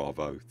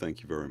bravo.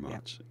 Thank you very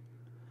much.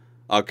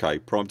 Okay,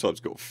 Primetime's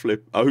got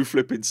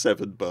flipping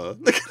 7 burr.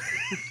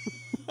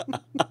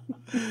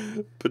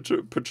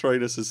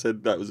 Patronus has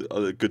said that was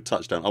a good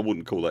touchdown. I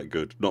wouldn't call that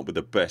good. Not with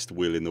the best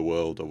will in the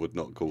world. I would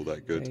not call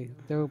that good. Okay,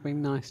 they're all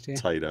being nice to you.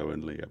 Tato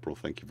and Lee April,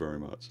 thank you very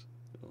much.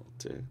 Oh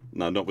dear.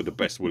 No, not with the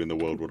best will in the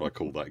world would I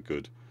call that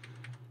good.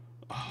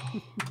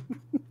 Oh.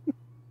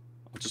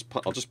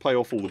 I'll just pay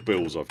off all the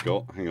bills I've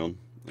got. Hang on.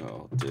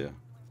 Oh dear.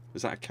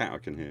 Is that a cat I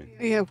can hear?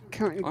 Yeah,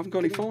 currently I haven't got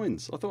any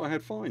fines. I thought I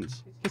had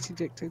fines. get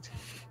addicted.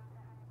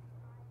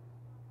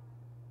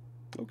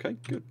 Okay,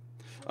 good.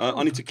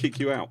 I need to kick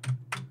you out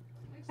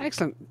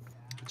Excellent.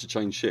 to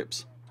change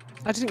ships.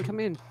 I didn't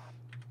come in.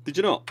 Did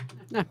you not?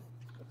 No.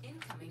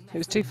 It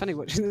was too funny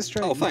watching the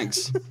stream. Oh,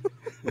 thanks.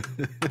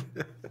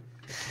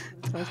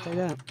 So I stayed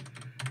out.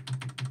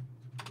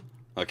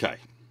 Okay.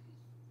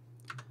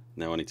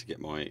 Now I need to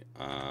get my...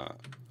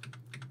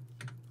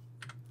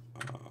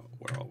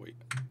 where are we?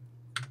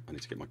 I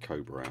need to get my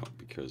Cobra out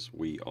because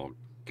we are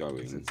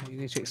going... So you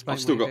need to explain I've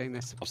why still you're got doing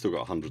this.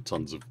 100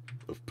 tons of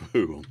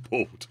poo on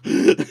board.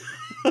 You'll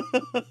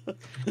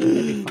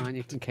be fine.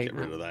 You can keep Get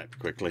rid that. of that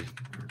quickly.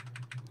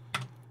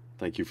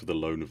 Thank you for the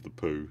loan of the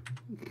poo.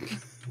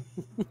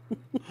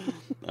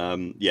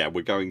 Yeah,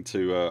 we're going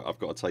to... I've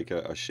got to take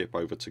a ship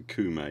over to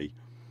Kume,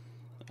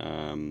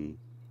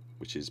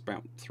 which is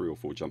about 3 or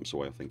 4 jumps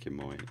away, I think, in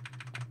my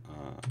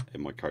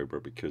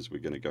Cobra, because we're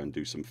going to go and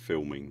do some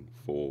filming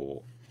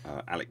for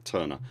Alec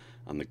Turner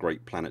and the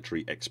Great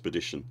Planetary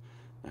Expedition.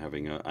 They're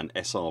having an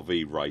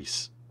SRV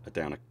race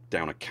down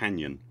a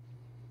canyon.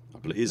 I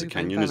believe it is a Blue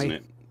canyon, Valley. isn't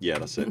it? Yeah,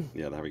 that's it.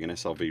 Yeah, they're having an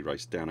SRV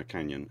race down a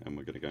canyon, and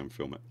we're going to go and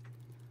film it.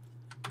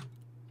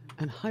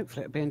 And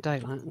hopefully it'll be in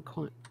daylight and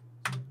quite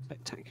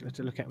spectacular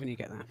to look at when you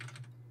get there.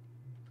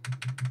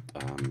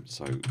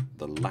 So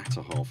the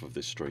latter half of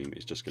this stream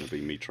is just going to be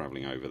me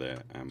travelling over there.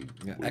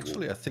 Yeah,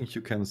 actually, I think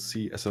you can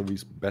see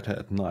SRVs better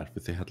at night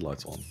with the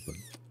headlights on. But...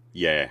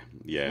 yeah.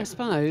 I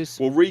suppose.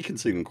 Well, Ree can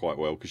see them quite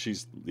well because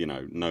she's,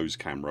 nose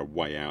camera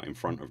way out in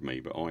front of me,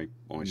 but I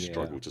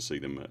struggle to see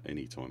them at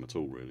any time at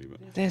all, really.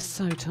 But They're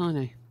so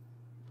tiny.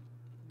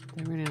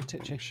 They're really out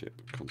at you.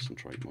 ship,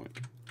 concentrate,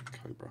 Mike.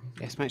 Cobra.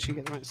 Yes, make sure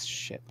you get the right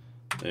ship.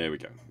 There we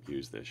go.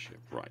 Use this ship.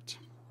 Right.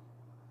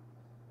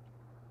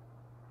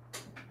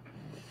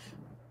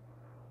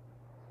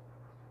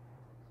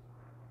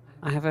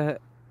 I have a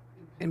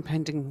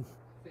impending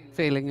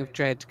feeling of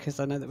dread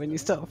because I know that when you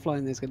start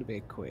flying there's going to be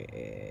a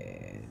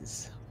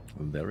quiz.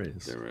 There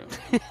is. There we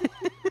are.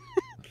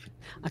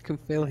 I can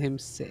feel him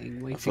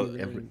sitting, waiting feel in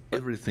the room.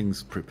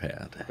 Everything's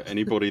prepared. For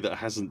anybody that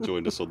hasn't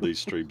joined us on these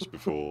streams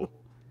before,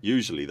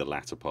 usually the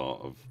latter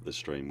part of the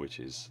stream, which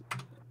is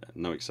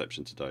no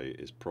exception today,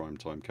 is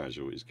Primetime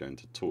Casual is going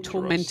to torture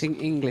Tormenting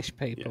us. English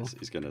people. Yes,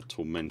 he's going to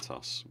torment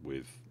us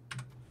with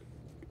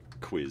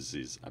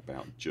quizzes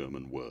about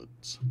German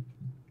words.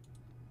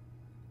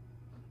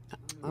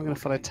 I'm going to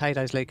follow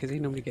Tato's lead because he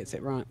normally gets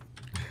it right.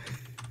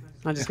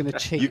 I'm just going to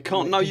cheat. You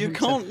can't. and No, make you him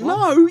can't. say,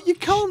 No, you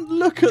can't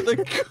look at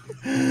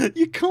the.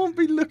 You can't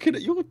be looking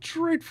at. You're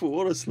dreadful,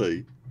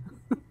 honestly.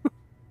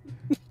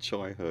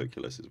 Chai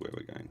Hercules is where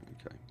we're going.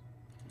 Okay.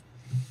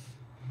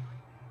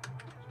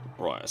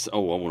 Right. So, I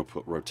want to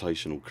put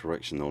rotational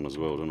correction on as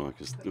well, don't I?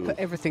 Because Put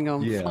everything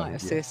on. Yeah, Flight yeah,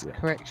 assist, yeah.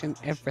 correction,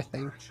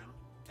 everything.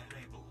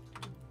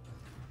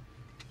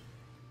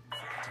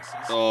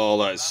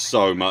 oh, that's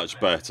so much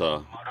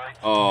better.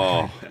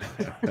 Oh.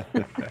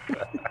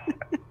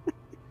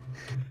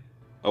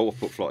 Oh, I've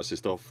put flight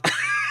assist off.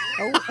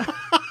 Oh.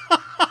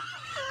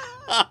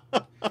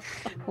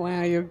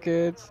 Wow, you're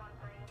good.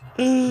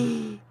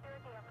 I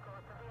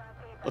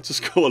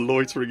just got a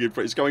loitering in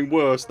front. It's going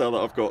worse now that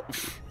I've got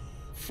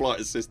flight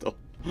assist off.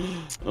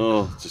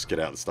 Oh, just get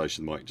out of the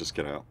station, Mike. Just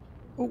get out.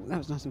 Oh, that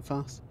was nice and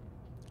fast.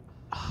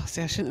 Oh,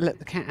 see, I shouldn't have let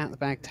the cat out of the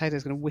bag.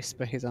 Tater's going to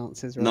whisper his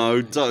answers. Right? No,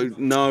 don't.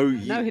 No.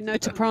 No,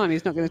 to Prime.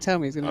 He's not going to tell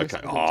me. He's going to Okay.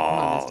 whisper them to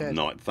Prime Oh, instead.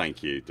 no.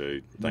 Thank you,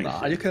 dude. Thank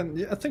you. You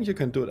can. I think you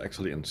can do it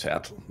actually in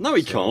chat. No,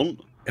 he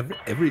can't.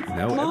 Everybody,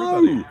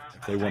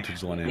 if they want to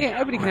join in. Yeah,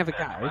 everybody can have a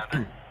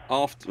go.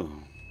 After. Oh,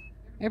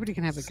 Everybody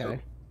can have a go.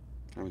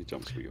 how many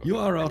jumps have we got? You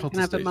are out of Can the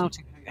I have a station.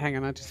 multi? Hang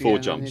on, I just 4 yeah,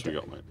 jumps I we need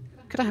got, mate.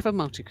 Could I have a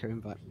multi-crew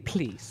invite,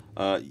 please?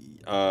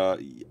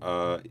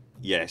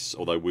 Yes,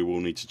 although we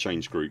will need to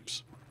change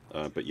groups.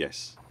 But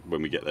yes,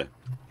 when we get there.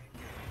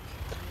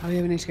 Oh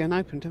yeah, we need to go and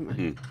open, don't we?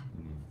 Hmm.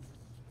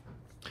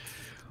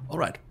 All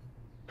right.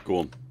 Go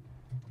on.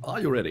 Are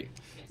you ready?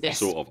 Yes.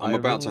 Sort of. I'm I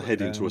about to will,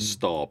 head into a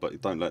star,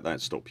 but don't let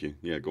that stop you.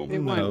 Yeah, go on. It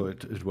won't. No,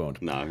 it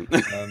won't. No.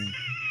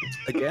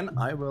 Again,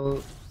 I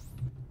will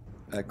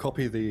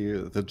copy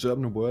the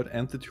German word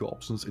and the 2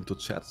 options into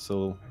chat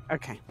so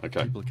Okay.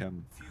 Okay. people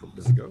can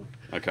give it a go.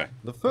 Okay.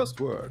 The first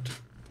word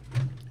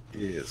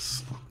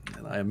is,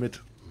 and I admit,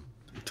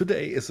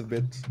 today is a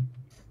bit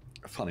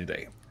a funny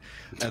day.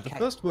 The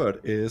first word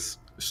is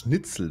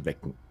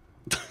Schnitzelwecken.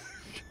 Well,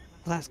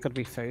 that's got to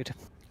be food.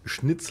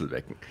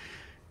 Schnitzelwecken.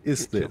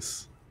 Is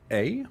this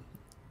A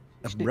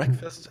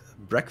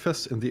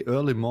breakfast in the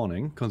early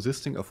morning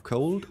consisting of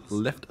cold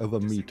leftover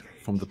meat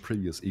from the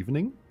previous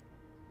evening?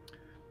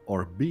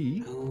 Or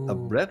B, a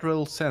bread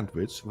roll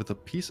sandwich with a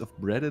piece of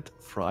breaded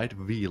fried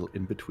veal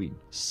in between?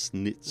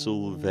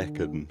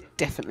 Schnitzelwecken.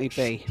 Definitely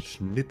B.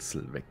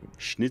 Schnitzelwecken.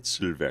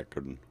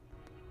 Schnitzelwecken.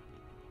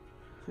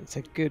 It's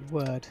a good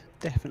word.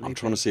 Definitely. I'm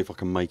trying to see if I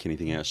can make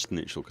anything out of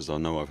schnitzel because I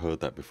know I've heard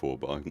that before,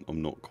 but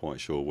I'm not quite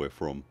sure where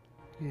from.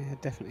 Yeah,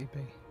 definitely B.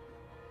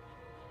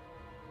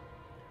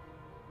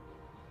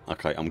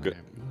 Okay, I'm good.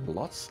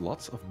 Lots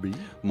of B.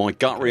 My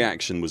gut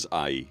reaction was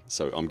A,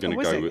 so I'm going to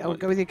was go it? with. Oh,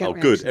 go with your gut oh,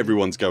 good. reaction.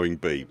 Everyone's going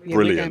B. Yeah, we're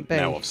Brilliant. going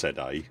B. Now I've said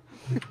A.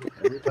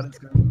 Everybody's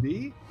going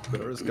B.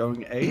 Burr is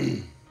going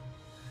A.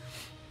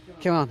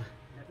 Come on.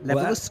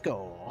 Level Well, the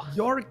score.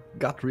 Your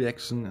gut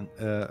reaction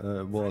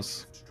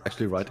was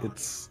actually right.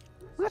 It's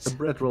What? a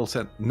bread roll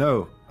sandwich.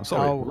 No, I'm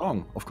sorry. Oh.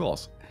 Wrong, of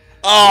course.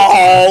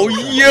 Oh,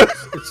 you!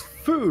 It's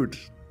food.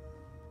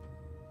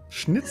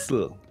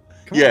 Schnitzel.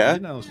 Come Yeah. on,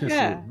 you know schnitzel.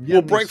 Yeah.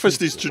 Well,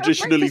 breakfast is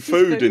traditionally breakfast is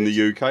food in the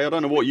food. UK. I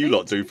don't know what you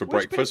lot do for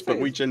What's breakfast, but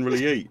we breakfast?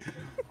 generally eat.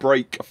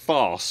 Break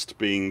fast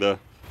being the,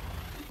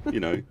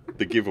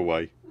 the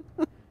giveaway.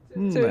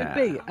 So it'd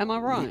be. Am I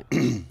right?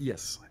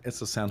 Yes,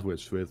 it's a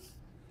sandwich with,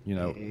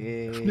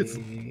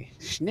 schnitzel.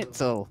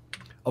 Schnitzel.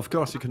 Of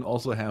course, you can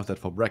also have that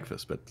for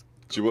breakfast, but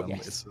Do you,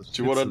 it's a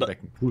do you want to know?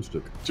 Schnitzelwecken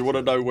Frühstück. Do you want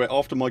to know where?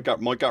 After my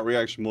gut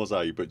reaction was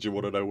A, but do you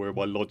want to know where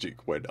my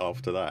logic went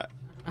after that?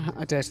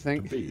 I dare to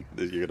think. B.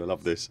 You're gonna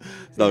love this.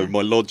 No,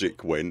 my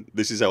logic went.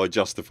 This is how I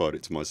justified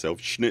it to myself.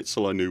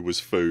 Schnitzel I knew was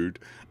food,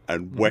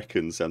 and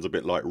wecken sounds a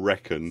bit like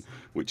reckon,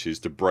 which is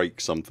to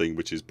break something,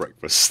 which is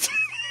breakfast.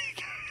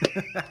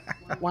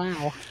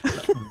 Wow.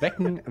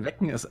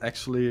 Wecken is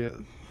actually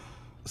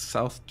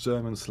South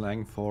German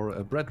slang for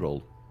a bread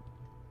roll.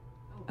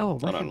 Oh,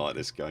 I don't like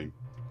this game.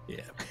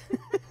 Yeah.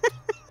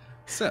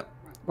 So,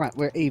 right,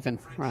 we're even.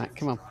 Right,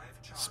 come on.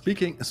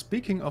 speaking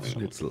of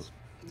schnitzel,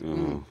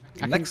 Oh,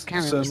 I Next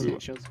can carry on the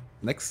German-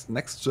 schnitzels.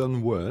 next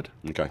German word,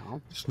 okay.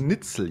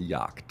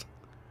 Schnitzeljagd.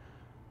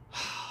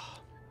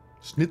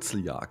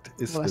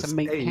 Schnitzeljagd is Well, that's is a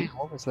meat A, cow,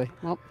 obviously.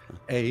 Well,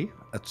 a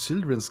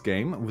children's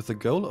game with the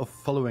goal of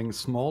following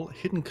small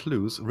hidden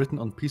clues written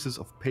on pieces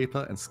of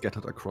paper and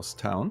scattered across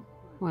town.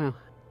 wow.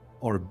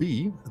 Or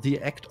B, the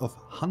act of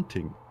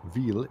hunting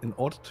veal in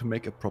order to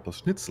make a proper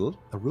schnitzel,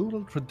 a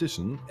rural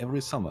tradition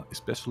every summer,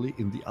 especially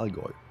in the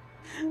Allgäu.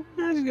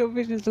 I just got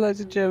visions of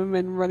loads of German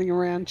men running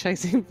around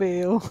chasing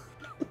veal.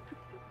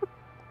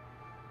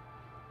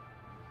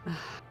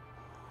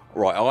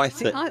 Right, I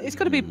See, think it's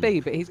got to be B,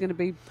 but he's going to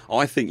be.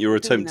 I think you're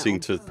doing that attempting on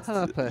to.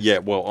 purpose. Yeah,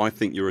 well, I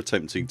think you're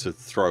attempting to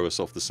throw us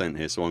off the scent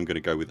here, so I'm going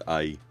to go with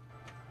A.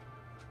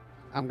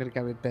 I'm going to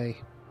go with B.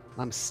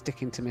 I'm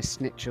sticking to my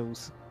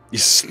snitchels. You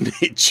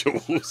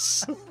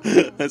snitchels.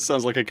 That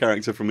sounds like a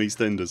character from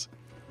EastEnders.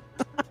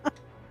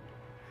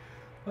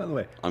 By the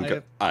way, I'm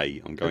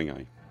going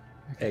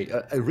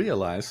A. I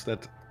realized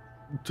that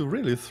to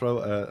really throw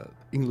a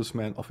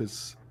Englishman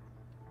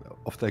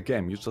off their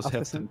game, you just Off have the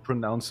to scent.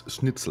 pronounce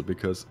schnitzel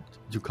because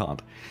you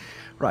can't.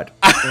 Right.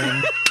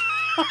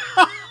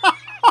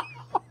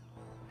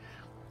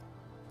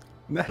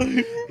 No,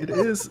 it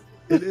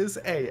is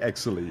A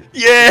actually.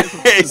 Yes.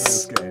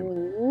 This game.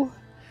 Oh.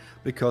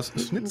 Because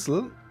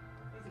schnitzel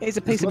It's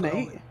a piece of not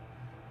meat. only-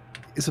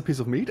 is a piece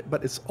of meat,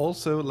 but it's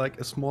also like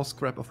a small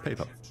scrap of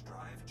paper.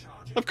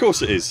 Of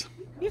course it is.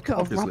 You've got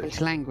Obviously. a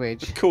rubbish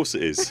language. Of course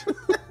it is.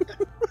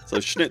 So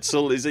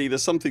schnitzel is either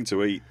something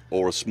to eat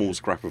or a small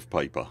scrap of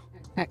paper.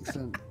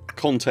 Excellent.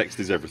 Context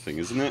is everything,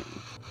 isn't it?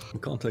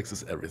 Context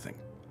is everything.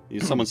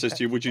 If someone says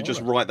to you, would you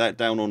just write that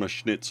down on a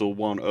schnitzel?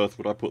 Why on earth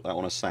would I put that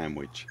on a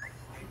sandwich?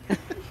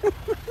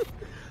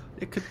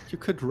 You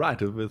could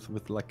write it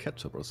with like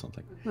ketchup or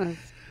something. That's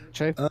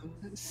true.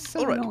 It's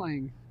so alright.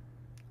 annoying.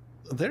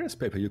 There is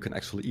paper you can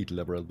actually eat,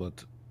 liberal,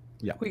 but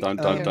yeah. Don't.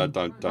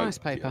 Rice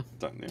paper. Yeah,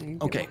 don't, yeah. Yeah, you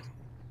get Okay,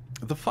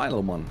 one. the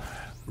final one.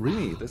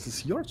 Rini, this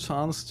is your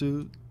chance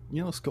to,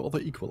 score the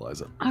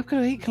equalizer. I've got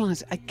to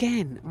equalise it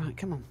again. Right,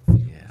 come on.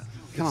 Yeah.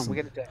 Come on, we're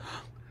going to do it.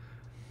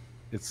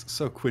 It's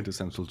so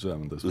quintessential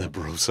German, this one.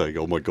 Liberal saying,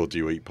 "Oh my God, do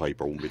you eat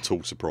paper?" I won't be at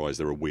all surprised.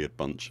 They're a weird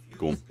bunch.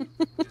 Go on.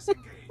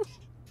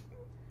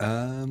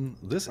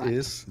 This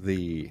is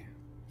the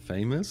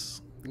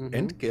famous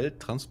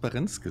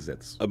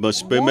Entgelttransparenzgesetz. I'm a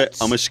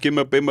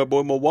skimmer, bimmer,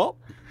 boimer, what?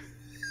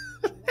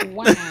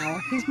 Wow,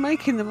 he's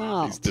making them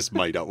up. He's just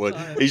made up words.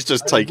 He's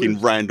just taking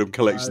random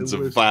collections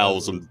of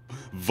vowels and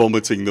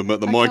vomiting them at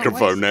the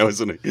microphone now,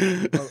 isn't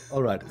he?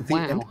 All right. The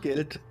Wow.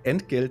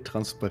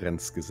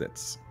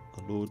 Entgelttransparenzgesetz.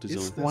 Law Is design.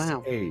 this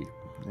Wow. A?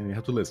 And you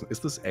have to listen. Is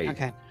this A?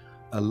 Okay.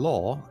 A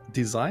law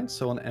designed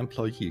so an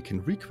employee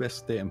can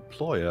request their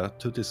employer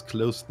to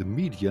disclose the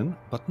median,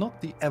 but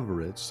not the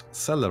average,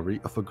 salary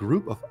of a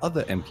group of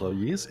other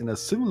employees in a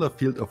similar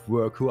field of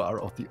work who are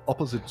of the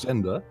opposite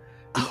gender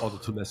in order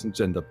to lessen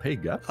gender pay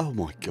gap. Oh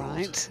my God.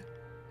 Right.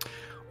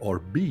 Or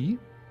B,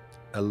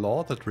 a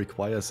law that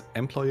requires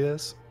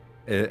employers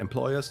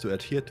to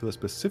adhere to a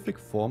specific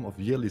form of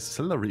yearly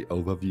salary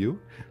overview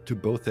to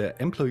both their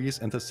employees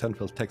and the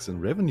Central Tax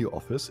and Revenue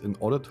Office in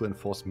order to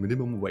enforce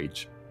minimum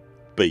wage.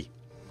 B.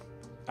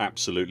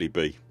 Absolutely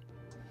B.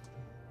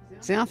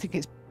 See, I think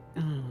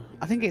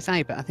it's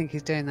A, but I think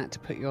he's doing that to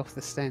put you off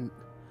the scent.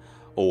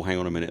 Oh, hang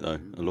on a minute though.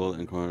 A law that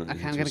inquires Okay, I'm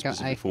into gonna a go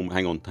specific A. form.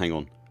 Hang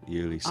on.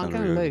 Yearly I'm salary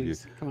going to overview.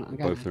 lose. Come on, I'm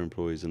going. Both their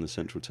employees and the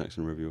Central Tax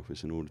and Revenue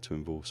Office in order to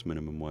enforce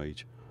minimum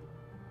wage.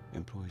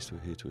 Employees to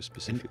adhere to a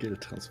specific.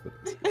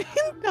 Entgelttransparenz.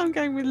 I'm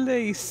going with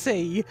Lee.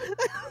 C.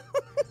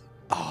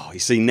 Oh, you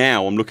see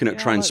now I'm looking at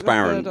Yeah, I like the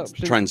third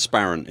option.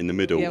 transparent in the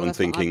middle Yeah, well, and that's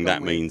what I've thinking gone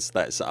that with. means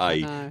that's I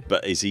A. know.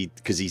 But is he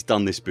because he's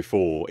done this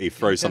before? He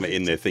throws does something it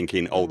in to there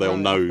thinking, oh, they'll throw it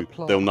off know the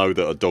plot. they'll know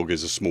that a dog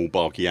is a small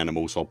barky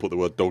animal, so I'll put the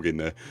word dog in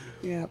there.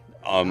 Yeah.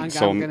 So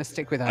I'm going to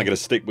stick with A. I'm going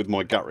to stick with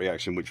my gut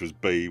reaction, which was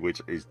B, which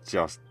is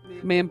just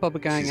Me and Bob are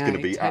going this is A. going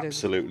to be Ted is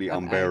absolutely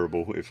going A.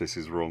 unbearable if this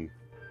is wrong.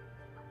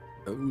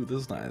 Oh,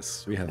 this is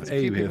nice. We have There's A, a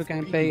few we people have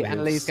going B, B, we and have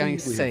Lee's going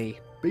we have C.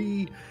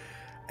 B,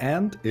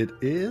 and it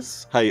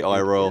is. Hey,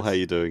 IRL, is- how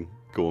you doing?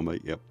 Go on,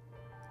 mate. Yep.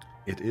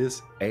 It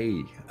is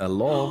A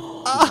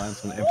law designed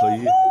for an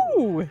employee.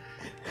 Ooh.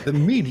 The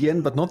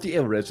median, but not the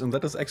average, and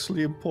that is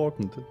actually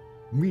important.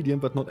 Median,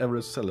 but not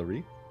average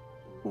salary,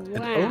 and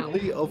Wow.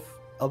 only of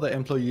other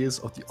employees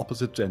of the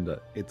opposite gender.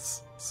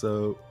 It's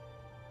so.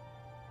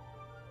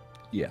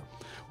 Yeah.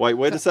 Wait,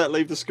 where does that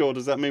leave the score?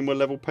 Does that mean we're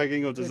level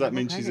pegging, or does We're that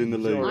mean level she's in the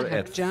pegging. lead? You're I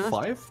have at just-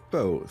 5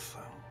 both.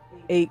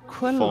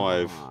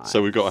 Equalise. 5.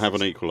 So we've got to have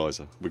an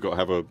equaliser. We've got to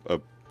have a.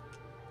 Have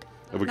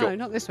we No, got?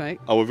 not this week.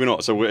 Oh, have we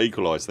not? So we're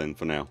equalised then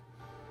for now.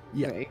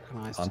 Yeah. We're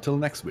equalised. Until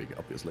next week,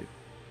 obviously.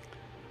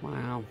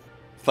 Wow.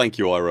 Thank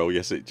you, IRL.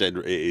 Yes, it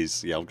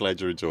is. Yeah, I'm glad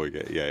you're enjoying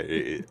it. Yeah,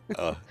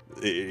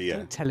 yeah,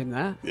 Don't tell him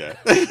that. yeah.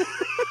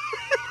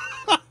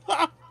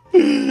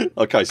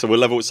 Okay, so we're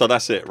level. So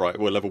that's it, right?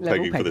 We're level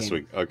pegging for this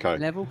pegging. week. Okay.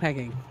 Level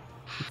pegging.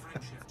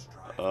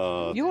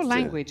 Your Your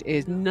language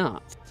is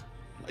nuts.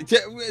 Yeah,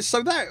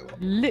 so that.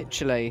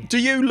 Literally. Do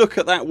you look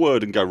at that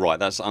word and go, right?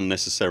 That's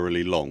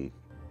unnecessarily long.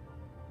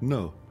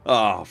 No.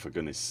 Ah, for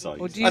goodness sake.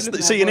 Or do you look at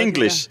that See, in word and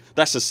English,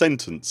 that's a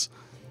sentence.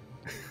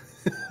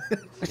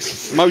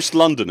 Most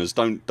Londoners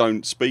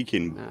don't speak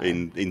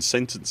in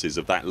sentences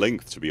of that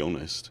length, to be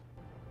honest.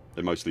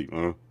 They're mostly.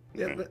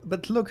 Yeah,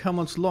 but look how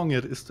much longer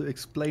it is to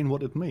explain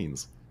what it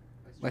means.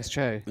 That's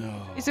true.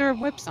 Oh. Is there a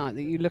website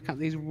that you look up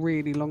these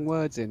really long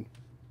words in?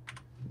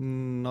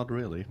 Not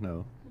really,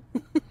 no.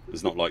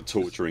 It's not like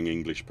torturing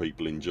English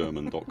people in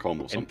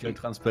German.com or something.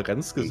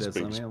 Entgelttransparenzgesetz,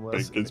 I mean,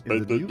 was in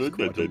the news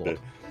quite a lot.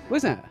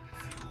 Was it?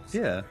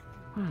 Yeah,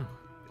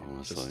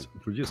 Honestly, just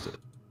produced it.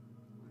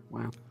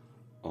 Wow.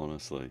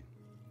 honestly,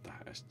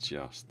 that is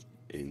just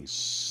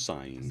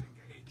insane.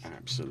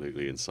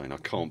 Absolutely insane. I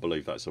can't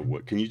believe that's a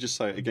word. Can you just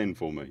say it again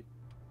for me?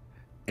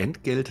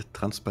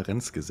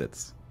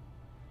 Entgelttransparenzgesetz.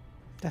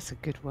 That's a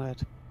good word.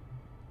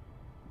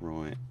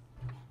 Right.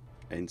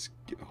 Oh,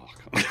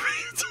 I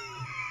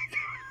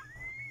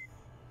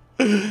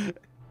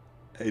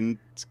can't.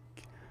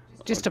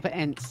 Just stop at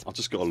ents. I've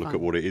just got to look Fine.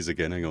 at what it is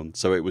again. Hang on.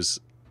 So it was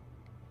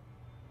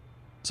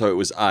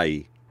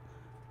A.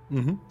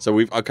 Mm-hmm. So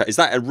we've Is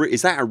that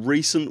a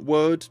recent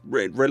word,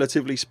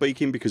 relatively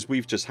speaking? Because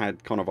we've just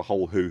had kind of a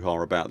whole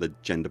hoo-ha about the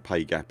gender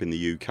pay gap in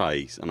the UK,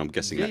 and I'm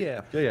guessing.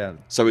 Yeah.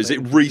 So is it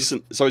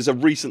recent? So it's a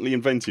recently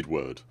invented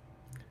word.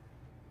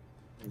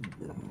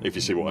 If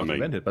you see what I Not mean.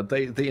 invented, but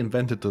they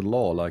invented the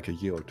law like a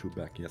year or two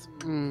back. Yes.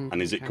 And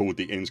is it called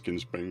the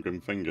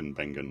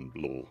Inskenspengenfengenbengen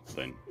law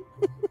then?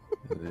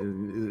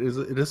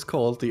 It is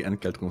called the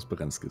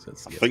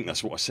Entgeltungsberenzgesetz. I think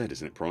that's what I said,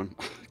 isn't it, Prime?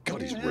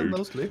 God, he's rude.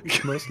 Mostly.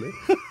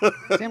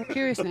 See, I'm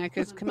curious now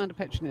because Commander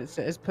Petronitz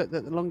has put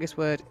that the longest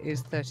word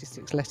is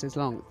 36 letters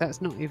long.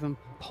 That's not even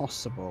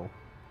possible.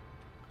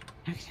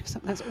 How can you have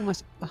something that's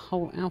almost the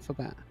whole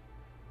alphabet?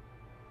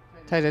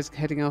 Taylor's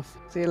heading off.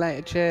 See you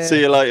later, cheers.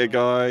 See you later,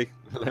 guy.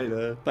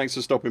 Later. Thanks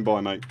for stopping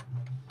by, mate.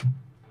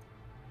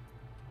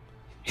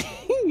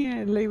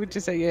 Yeah, Lee would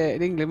just say, yeah,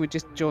 in England we'd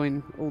just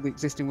join all the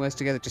existing words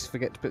together, just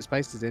forget to put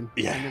spaces in.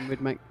 Yeah. And then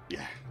we'd make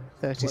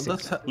 36. Well,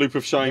 that's Loop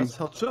of shame. That's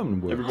how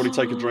German works. Everybody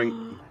take a drink.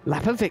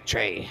 Lap of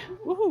victory.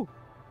 Woohoo.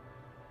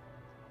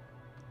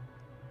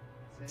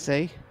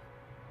 See?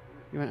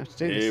 You won't have to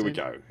do this. Here we soon.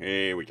 go.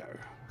 Here we go.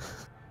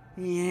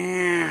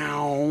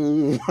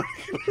 Meow.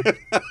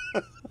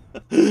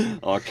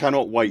 I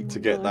cannot wait to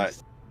get that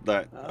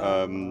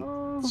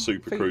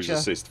Super Cruise feature.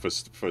 assist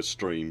for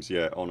streams.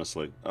 Yeah,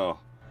 honestly. Oh.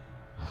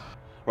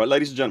 Right,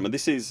 ladies and gentlemen,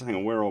 this is. Hang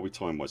on, where are we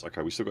time wise?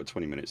 Okay, we still got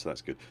 20 minutes, so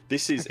that's good.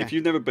 This is. Okay. If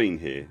you've never been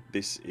here,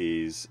 this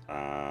is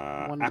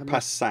One of the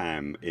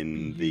Apasam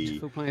in the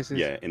beautiful places.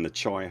 yeah in the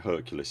Chai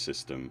Hercules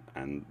system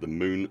and the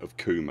moon of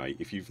Kume.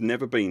 If you've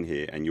never been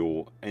here and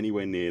you're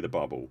anywhere near the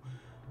bubble,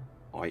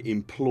 I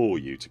implore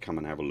you to come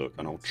and have a look,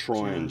 and I'll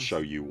try and Just show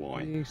you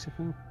why.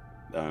 Beautiful.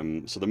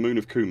 So the moon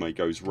of Kume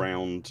goes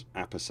round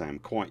Apasam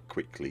quite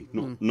quickly,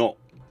 not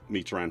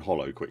Meteran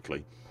Hollow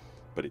quickly,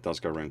 but it does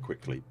go round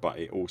quickly. But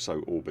it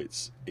also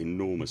orbits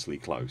enormously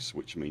close,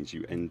 which means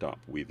you end up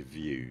with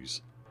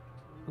views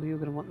Well, you're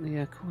going to want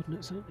the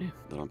coordinates, aren't you?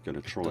 that I'm going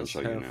to try and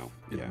show you now.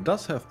 Yeah, It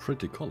does have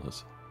pretty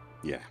colours.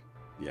 yeah.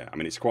 I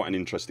mean, it's quite an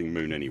interesting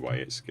moon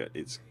anyway.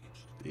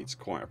 It's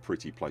quite a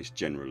pretty place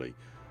generally,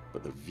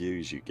 but the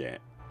views you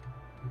get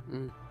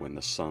when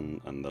the sun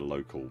and the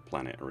local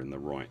planet are in the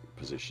right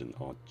position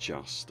are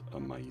just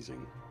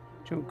amazing.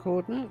 Do you want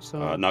coordinates?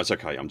 Or No, it's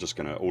okay. I'm just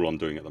gonna. All I'm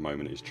doing at the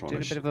moment is trying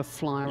doing a to. bit of a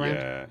fly around?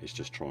 Yeah, it's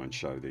just try and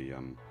show the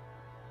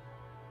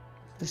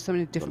There's so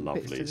many different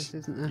bits to lovelies. this,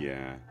 isn't there?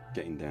 Yeah,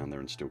 getting down there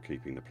and still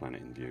keeping the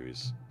planet in view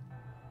is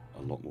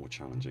a lot more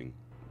challenging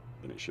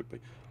than it should be.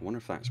 I wonder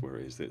if that's where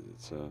it is.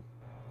 It's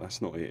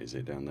that's not it, is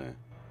it? Down there.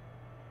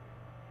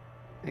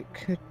 It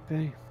could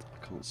be.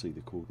 I can't see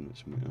the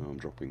coordinates. Oh, I'm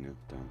dropping now.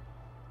 Down.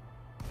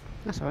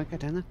 That's alright, go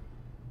down there.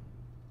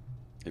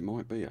 It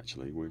might be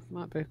actually.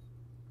 Might be.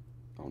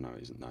 Oh no,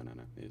 it isn't. No,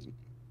 it isn't.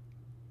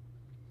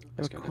 There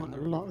Let's were go down quite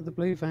a there. lot of the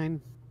blue vein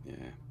Yeah.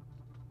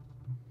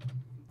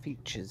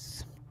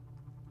 features.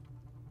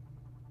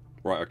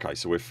 Right. Okay.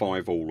 So we're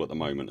 5-all at the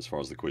moment as far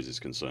as the quiz is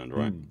concerned,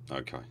 right?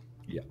 Okay.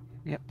 Yeah.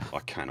 Yep. I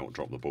cannot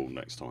drop the ball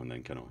next time,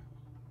 then, can I?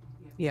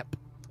 Yep.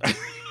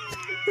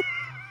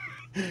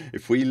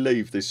 If we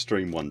leave this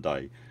stream one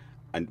day,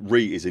 and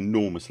Ree is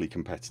enormously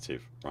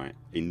competitive, right?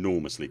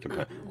 Enormously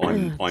competitive.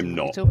 I'm What are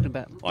not. you talking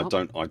about? I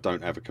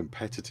don't have a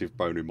competitive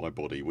bone in my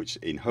body, which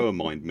in her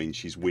mind means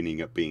she's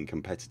winning at being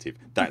competitive.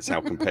 That's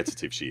how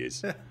competitive she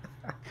is.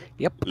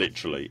 Yep.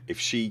 Literally, if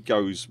she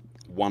goes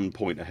 1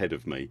 point ahead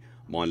of me,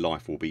 my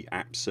life will be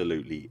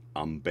absolutely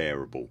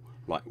unbearable.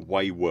 Like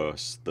way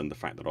worse than the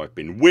fact that I've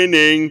been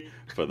winning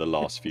for the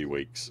last few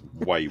weeks.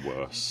 Way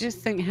worse. Just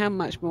think how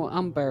much more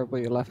unbearable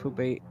your life will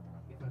be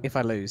if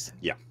I lose.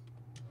 Yeah.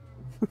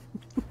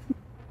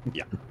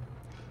 Yeah.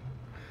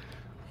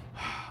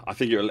 I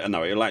think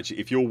it'll actually,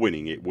 if you're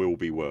winning, it will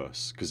be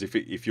worse, because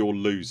if you're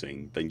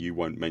losing, then you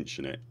won't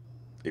mention it.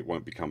 It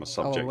won't become a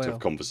subject will. of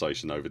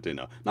conversation over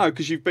dinner. No,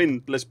 because you've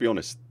been, let's be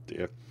honest,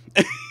 dear.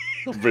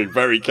 Be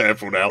very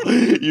careful now.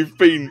 You've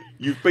been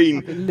I've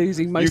been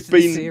losing most of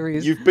the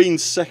series. You've been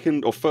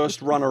second or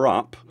first runner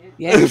up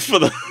Yeah. for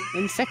the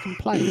In second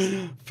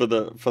place. for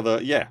the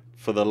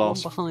One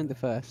last behind the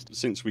first.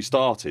 since we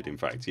started, in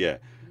fact, yeah.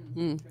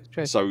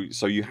 True.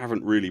 So you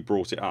haven't really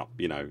brought it up,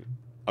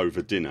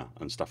 over dinner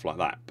and stuff like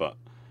that. But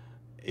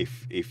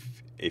if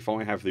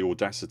I have the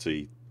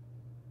audacity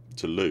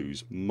to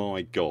lose,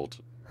 my God,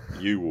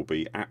 you will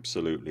be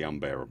absolutely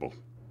unbearable.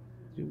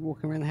 You're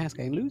walking around the house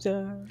going,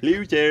 loser.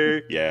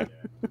 Loser. Yeah.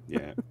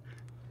 Yeah.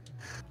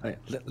 Hey,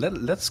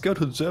 let's go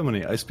to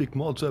Germany. I speak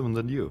more German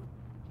than you.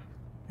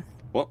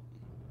 What?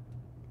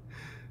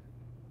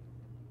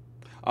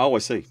 Oh, I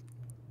see.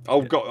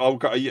 Oh,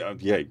 God.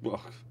 Yeah.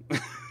 Well, yeah,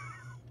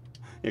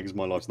 because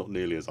my life's not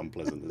nearly as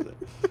unpleasant, is it?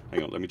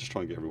 Hang on, let me just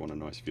try and get everyone a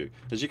nice view.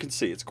 As you can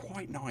see, it's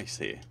quite nice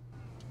here.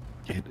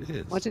 It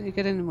is. Why didn't you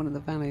get in one of the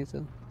valleys?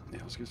 Or? Yeah,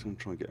 I was just going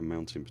to try and get a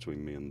mountain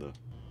between me and the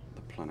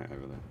planet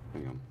over there.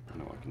 Hang on, I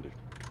know what I can do.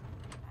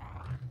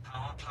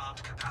 Power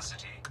plant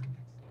capacity.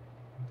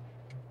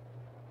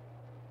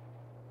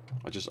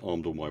 I just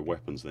armed all my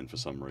weapons then for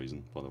some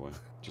reason, by the way,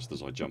 just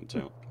as I jumped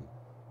out.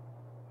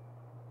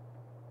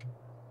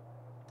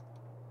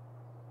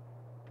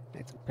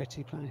 It's a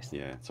pretty place.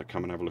 Yeah, so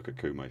come and have a look at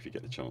Kume if you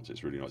get the chance.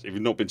 It's really nice. If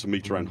you've not been to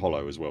Meteran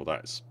Hollow as well,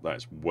 that's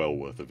well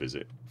worth a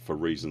visit for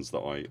reasons that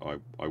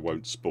I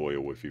won't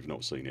spoil if you've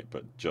not seen it.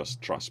 But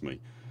just trust me.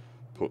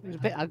 It was a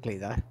bit ugly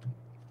though.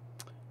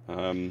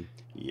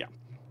 Yeah.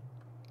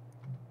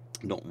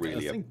 Not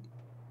really. I think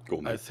Go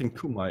on, I mate. think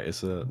Kumai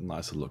is a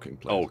nicer looking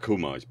place. Oh,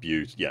 Kumai's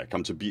beauty. Yeah,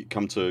 come to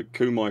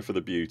Kumai for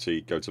the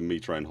beauty. Go to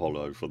Mitran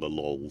Hollow for the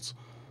lols.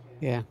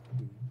 Yeah.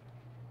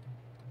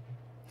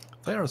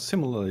 They are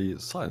similarly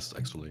sized,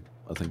 actually.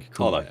 I think. Are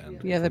Kumai they?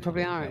 and Yeah, they Primetime,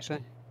 probably are yeah.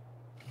 actually.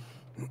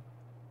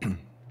 I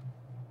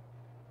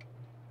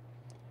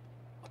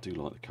do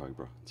like the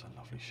Cobra. It's a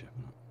lovely ship,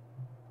 isn't it?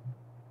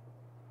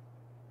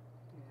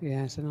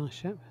 Yeah, it's a nice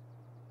ship.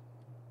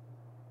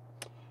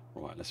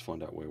 Right, let's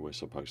find out where we're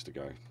supposed to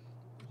go.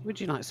 Would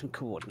you like some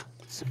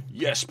coordinates?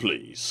 Yes,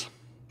 please.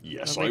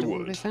 Yes, Shall I read all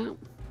would. this out?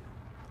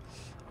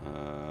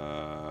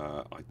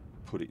 I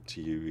put it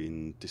to you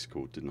in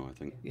Discord, didn't I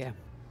think? Yeah.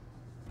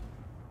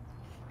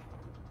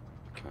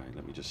 Okay,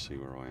 let me just see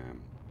where I am.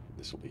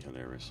 This will be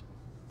hilarious.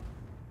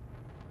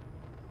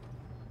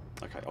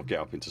 Okay, I'll get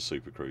up into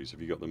Super Cruise.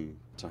 Have you got them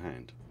to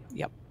hand?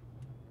 Yep.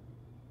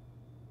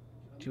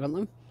 Do you want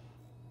them?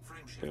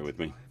 Bear with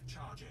me.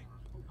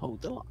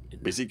 Hold the line.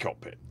 Busy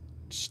cockpit.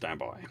 Stand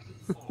by.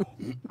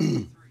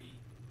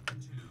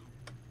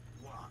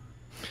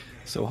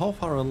 So how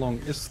far along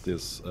is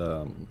this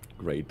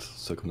great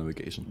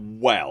circumnavigation?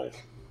 Well, It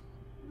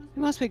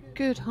must be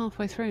good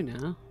halfway through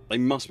now. they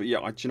must be. Yeah,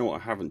 do you know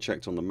what? I haven't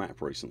checked on the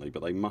map recently,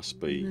 but they must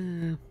be.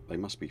 No. They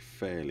must be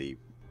fairly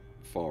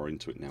far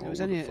into it now. It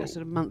was I would only have a thought.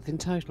 sort of month in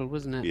total,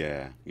 wasn't it?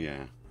 Yeah,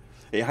 yeah.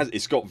 It has.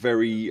 It's got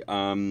very.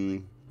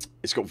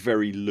 It's got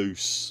very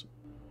loose.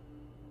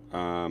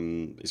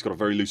 It's got a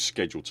very loose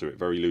schedule to it,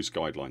 very loose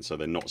guidelines. So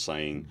they're not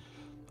saying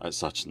at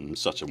such and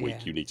such a week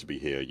Yeah. you need to be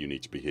here, you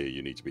need to be here,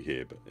 you need to be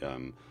here. But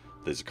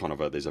there's a kind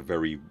of there's a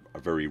very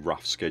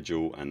rough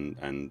schedule,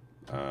 and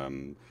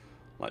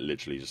like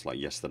literally just like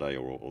yesterday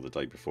or the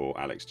day before,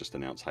 Alex just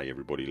announced, hey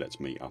everybody,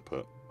 let's meet up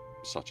at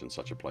such and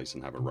such a place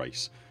and have a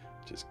race,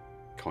 which is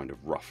kind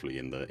of roughly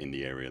in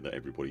the area that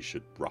everybody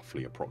should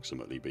roughly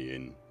approximately be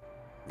in,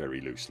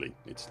 very loosely.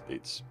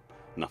 It's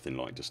nothing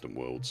like Distant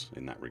Worlds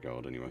in that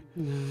regard, anyway.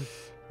 No.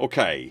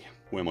 Okay,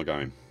 where am I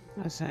going?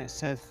 So it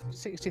says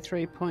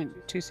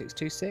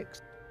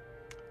 63.2626.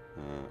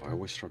 I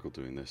always struggle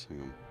doing this.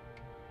 Hang on.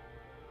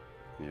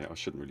 Yeah, I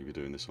shouldn't really be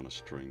doing this on a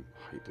stream. I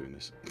hate doing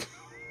this.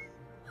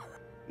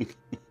 Hang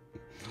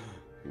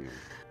on.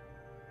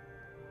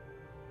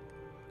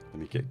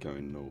 Let me get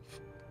going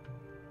north.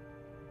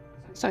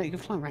 So you can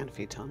fly around a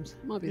few times.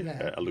 Might be Yeah,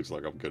 there. it looks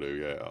like I'm going to.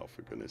 Yeah, oh,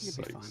 for goodness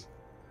You'll be sakes.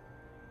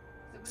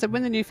 So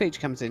when the new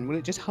feature comes in, will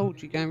it just hold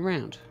you going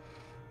round?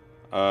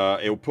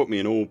 It'll put me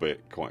in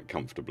orbit quite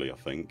comfortably, I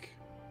think.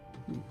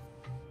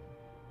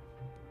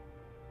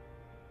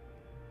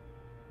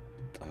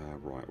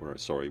 Right,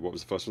 sorry, what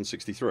was the first one?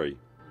 63?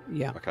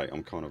 Yeah. Okay,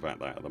 I'm kind of at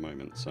that at the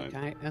moment, so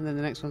Okay, and then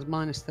the next one's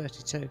minus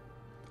 32.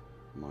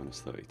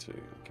 minus 32.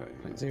 Okay.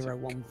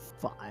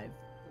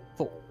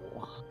 0.0154.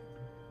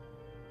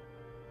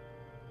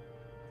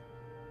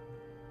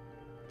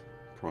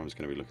 Prime's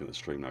going to be looking at the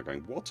stream now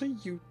going, what are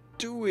you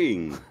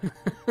doing?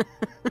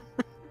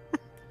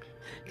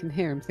 Can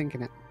hear him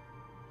thinking it.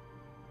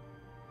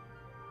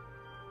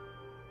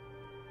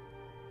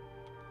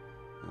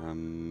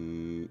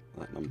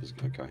 That number's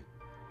okay.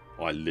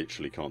 I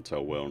literally can't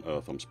tell where on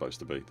earth I'm supposed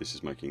to be. This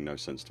is making no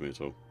sense to me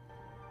at all.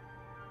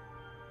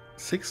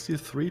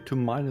 63 to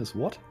minus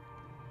what?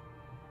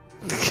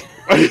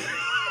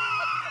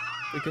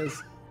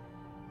 Because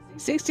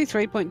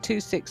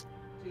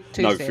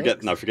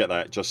 63.2626. No, forget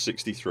that. Just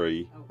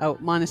 63 Oh,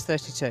 minus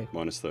 32.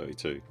 minus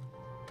 32.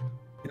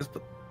 yes,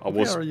 but I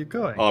was. where are you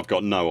going? I've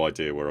got no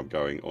idea where I'm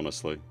going,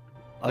 honestly.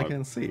 I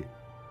can see.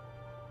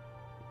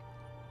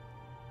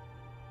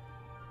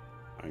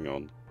 Hang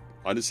on.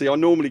 I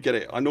normally get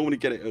it. I normally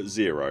get it at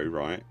 0,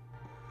 right?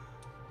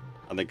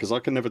 And then because I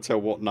can never tell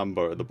what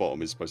number at the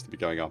bottom is supposed to be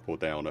going up or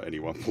down at any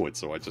one point,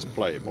 so I just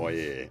play it by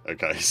ear.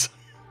 Okay, so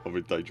I'm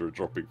in danger of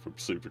dropping from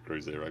Super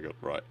Cruise here. Hang on,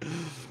 right.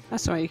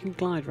 That's all right, you can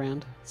glide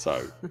round.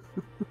 So,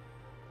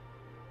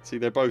 see,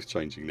 they're both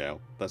changing now.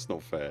 That's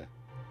not fair.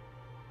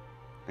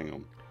 Hang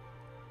on.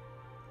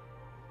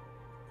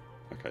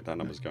 Okay, that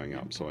number's going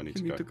up, so I need You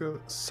to need go. to go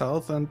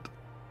south and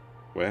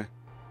Where?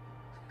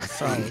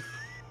 south.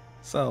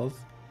 South.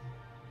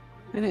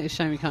 Isn't it a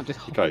shame you can't just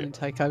hop Okay, in and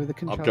take over the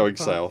control? I'm going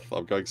car? south.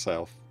 I'm going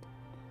south.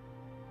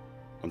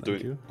 I'm Thank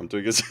doing. you. I'm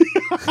doing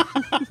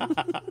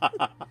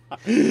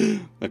a.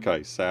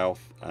 Okay,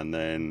 south, and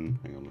then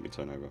hang on. Let me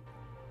turn over.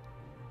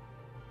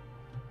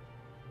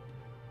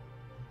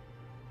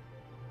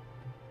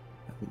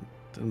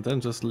 And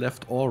then just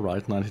left or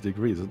right 90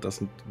 degrees. It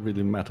doesn't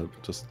really matter.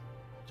 Just,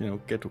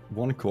 get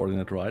one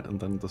coordinate right and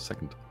then the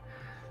second.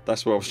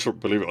 That's what I was.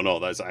 Believe it or not,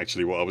 that's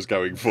actually what I was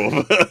going for.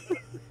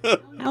 How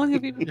long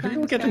have you been playing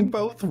You're this getting game?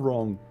 both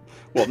wrong.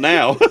 What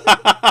now?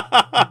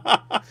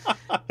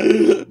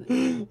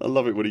 I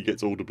love it when he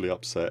gets audibly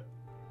upset.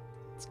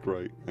 It's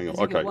great. Hang on. Has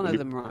he got Okay. one let of me-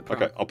 them right.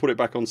 Okay, I'll put it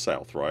back on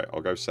south, right?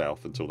 I'll go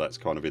south until that's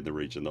kind of in the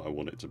region that I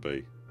want it to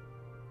be.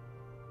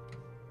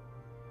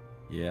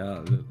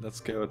 Yeah, let's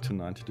go to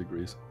 90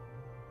 degrees.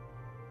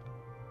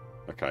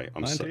 Okay,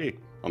 I'm 90.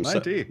 I'm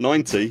 90.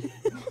 90.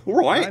 All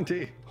right.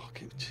 90.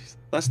 Okay, jeez.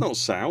 That's not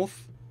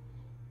south.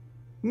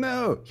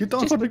 No, you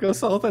don't Just- want to go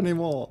south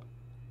anymore.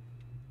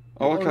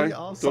 Oh, okay. You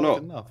are Do I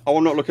not? enough. Oh,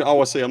 I'm not looking.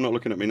 Oh, I see. I'm not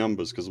looking at my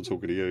numbers because I'm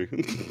talking to you.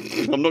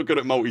 I'm not good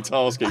at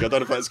multitasking. I don't know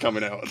if that's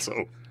coming out at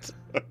all.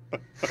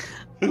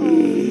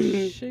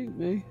 Oh, shoot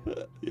me.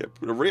 Yeah,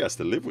 but Rhea has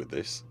to live with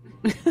this.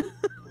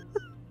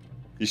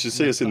 You should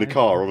see us in the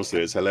car.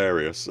 Obviously, it's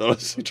hilarious. I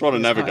was trying to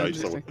navigate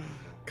someone.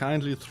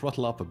 Kindly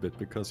throttle up a bit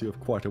because you have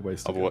quite a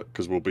ways to go.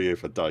 Because we'll be here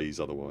for days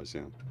otherwise.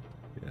 Yeah.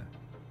 Yeah.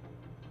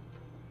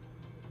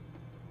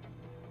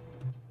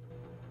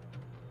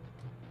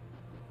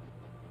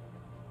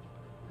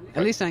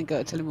 At least I ain't got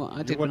to tell him what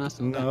I did when I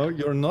saw No,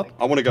 you're not.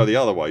 I want to go the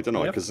other way, don't I?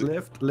 Left, Because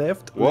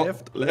left, what?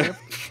 left,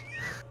 left.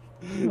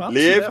 Much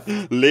Left,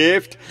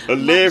 left,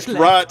 Much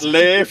right,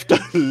 left,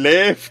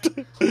 left.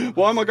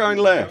 Why am I going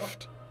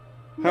left?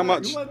 How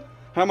much?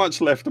 How much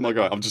left am I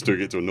going? I'm just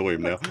doing it to annoy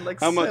him now. Like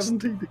How much?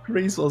 70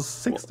 degrees or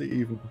 60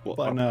 even What?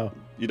 by now.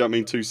 You don't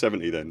mean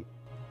 270 then?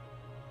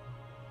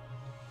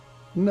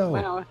 No.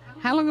 Wow.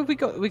 How long have we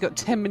got? We got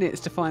 10 minutes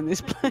to find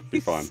this place. Be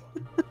fine.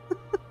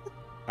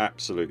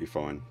 Absolutely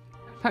fine.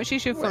 Perhaps you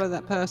should follow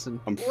that person.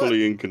 I'm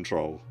fully in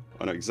control.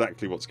 I know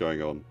exactly what's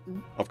going on.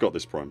 I've got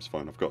this, Prime. It's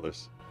fine. I've got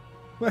this.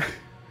 But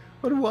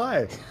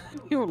why?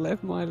 Your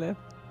left, my left.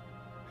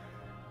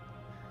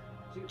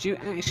 Do you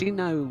actually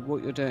know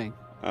what you're doing?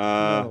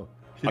 No,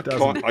 he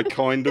doesn't. I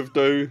kind of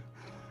do.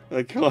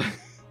 I kind.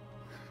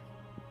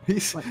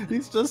 He's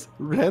just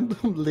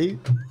randomly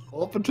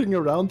orbiting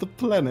around the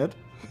planet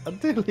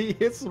until he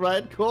hits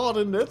right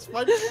coordinates.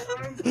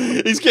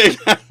 He's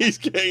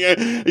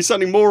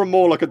sounding more and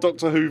more like a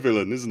Doctor Who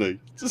villain, isn't he?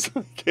 Just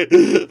like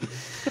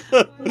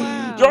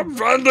Wow. You're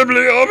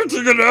randomly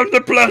orbiting around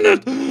the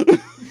planet.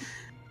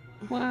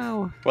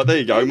 Wow. Well, there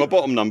you go. My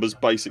bottom number's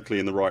basically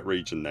in the right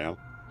region now.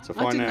 So if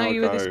I didn't now know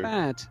you were this go.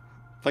 bad.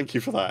 Thank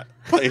you for that.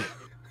 So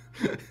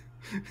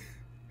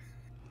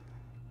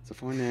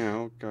if I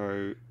now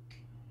go.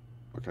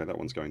 Okay, that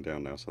one's going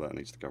down now, so that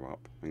needs to go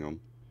up. Hang on.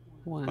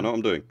 Wow. I know what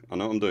I'm doing. I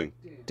know what I'm doing.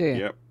 Do you?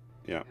 Yep.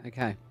 Yeah.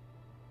 Okay.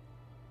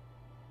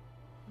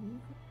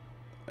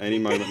 Any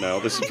moment now.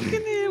 This I can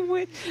hear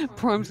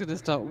Prime's going to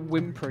start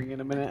whimpering in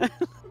a minute.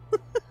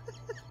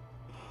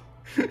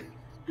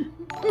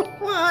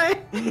 Why?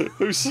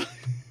 Who's?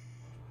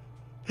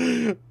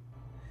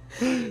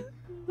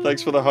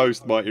 Thanks for the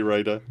host, Mighty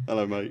Raider.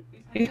 Hello, mate.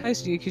 He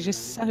hosted you because you're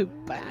so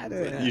bad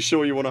at it. You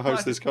sure you want to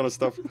host this kind of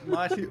stuff?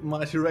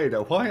 Mighty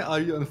Raider, why are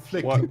you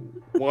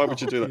inflicting? Why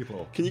would you do that?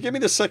 people? Can you give me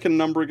the second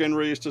number again,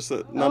 Rhea? It's just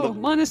that none of.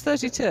 minus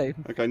 32.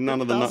 Okay, none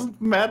of the. Doesn't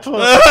matter.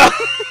 How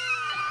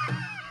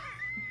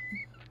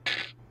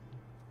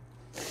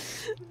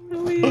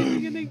are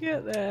you going to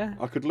get there?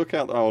 I could look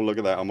out. Oh, look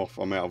at that! I'm off.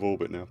 I'm out of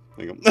orbit now.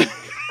 Hang on.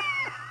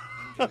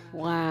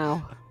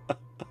 Wow.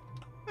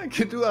 I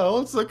can do a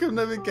whole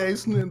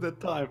circumnavigation in that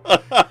time.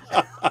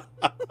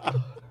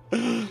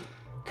 God,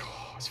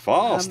 it's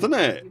fast, isn't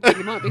it?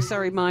 You might be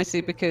sorry,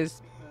 Mighty,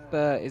 because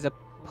Bert is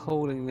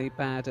appallingly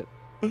bad at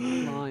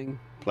flying.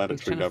 Planetary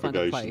He's trying to find a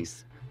navigation.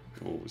 place.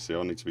 Oh, see,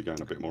 I need to be going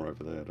a bit more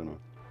over there, don't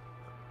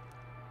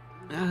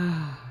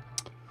I?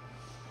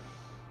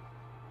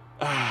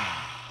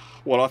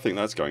 Well, I think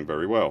that's going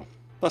very well.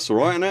 That's all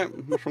right, isn't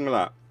it? What's wrong with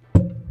that?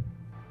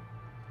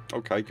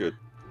 Okay, good.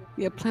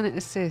 Yeah, planet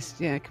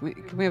assist. Yeah, can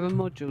we have a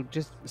module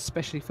just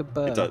especially for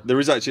Bert? There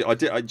is actually.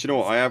 Do you know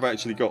what? I have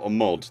actually got a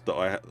mod that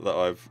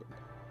I've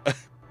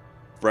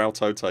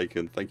Browto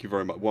taken. Thank you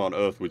very much. Why on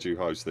earth would you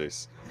host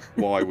this?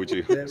 Why would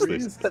you host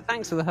this? But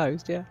thanks for the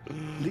host. Yeah.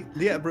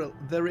 Yeah, bro,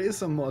 there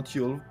is a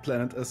module,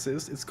 Planet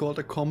Assist. It's called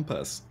a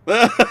compass.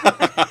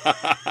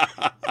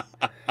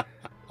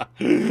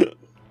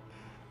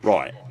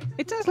 Right.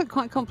 It does look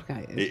quite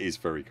complicated. It is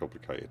very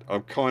complicated.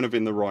 I'm kind of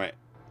in the right.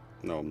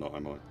 No, I'm not.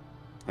 Am I?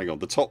 Hang on.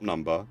 The top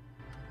number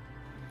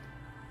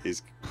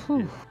is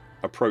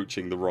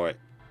approaching the right.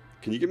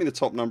 Can you give me the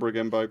top number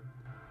again, babe?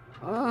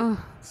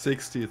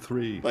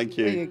 63. Thank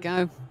you. There you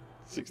go.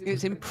 63.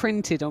 It's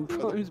imprinted on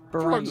Prime's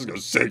brain. Prime's got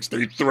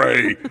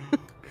 63.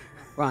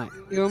 Right,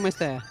 you're almost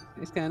there.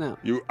 It's going up.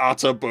 You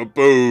utter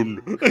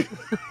baboon.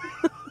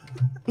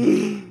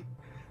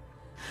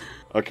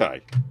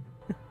 Okay.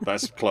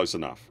 That's close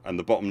enough. And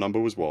the bottom number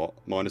was what?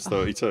 Minus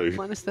 32?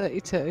 Minus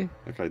 32.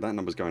 Okay, that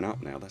number's going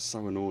up now. That's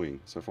so annoying.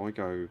 So if I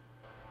go...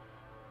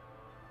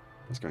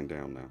 It's going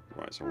down now.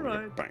 Right, so I'm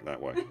going to go back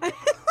that way.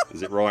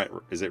 Is it right?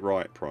 Is it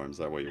right, Prime? Is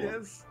that where you want?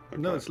 Yes. Okay.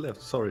 No, it's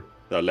left. Sorry.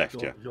 No,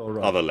 left, yeah. You're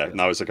right. Other left. Yes.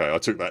 No, it's okay. I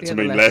took that The to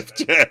other mean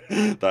left. left.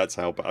 Yeah. That's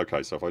how...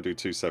 Okay, so if I do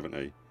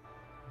 270...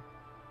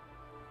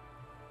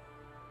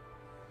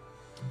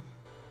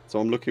 So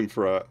I'm looking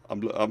for a...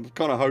 I'm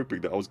kind of hoping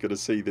that I was going to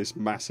see this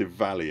massive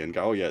valley and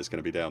go, oh yeah, it's going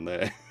to be down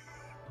there.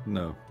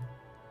 No.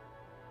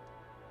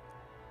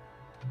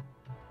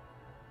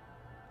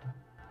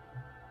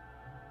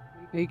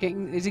 Are you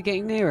getting? Is he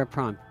getting nearer,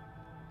 Prime?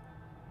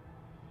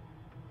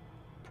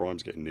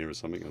 Prime's getting near or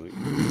something, I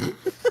think.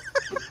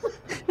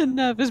 A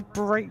nervous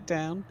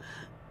breakdown.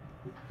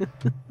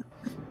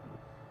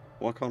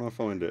 Why can't I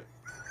find it?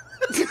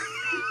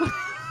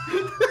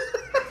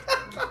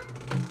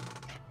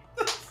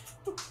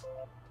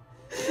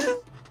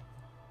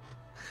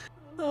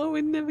 Oh,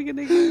 we're never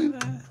gonna go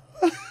there.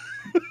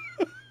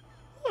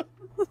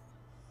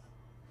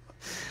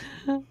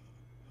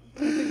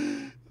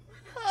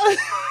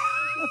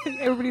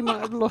 you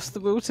might have lost the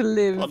will to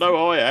live. I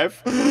know I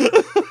have.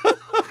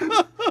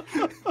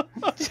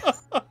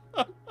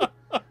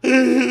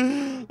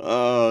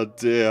 Oh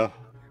dear.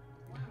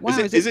 Wow,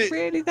 is it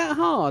really that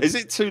hard? Is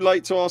it too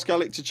late to ask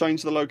Alec to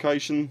change the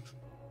location?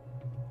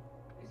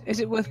 Is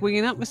it worth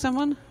winging up with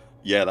someone?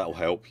 Yeah, that'll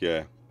help.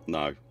 Yeah.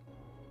 No.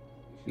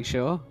 You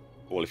sure?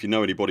 Well, if you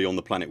know anybody on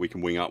the planet we can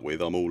wing up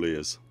with, I'm all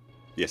ears.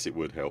 Yes, it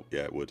would help.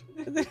 Yeah, it would.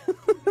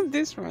 At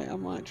this rate, I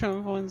might try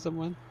and find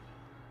someone.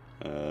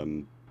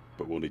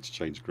 But we'll need to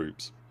change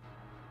groups.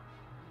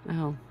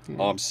 Oh, yeah.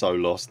 I'm so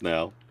lost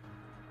now.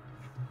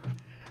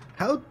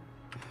 How?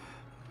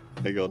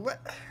 Hang on. What?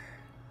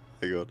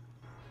 Hang on.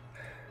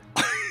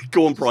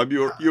 Go on, Prime.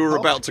 You're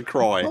about to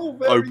cry How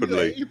were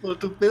openly. you able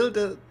to build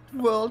a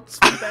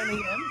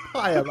world-spanning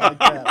empire like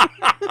that?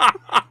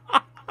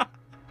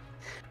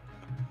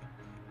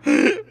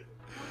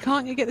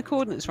 Can't you get the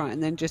coordinates right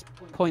and then just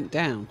point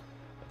down?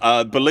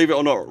 Believe it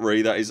or not,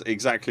 Ree, that is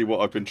exactly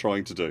what I've been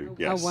trying to do.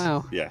 Yes. Oh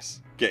wow.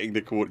 Yes. Getting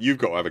the coordinates. You've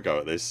got to have a go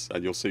at this,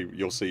 and you'll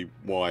see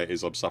why it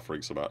is I'm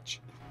suffering so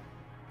much.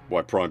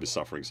 Why Prime is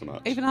suffering so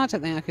much. Even I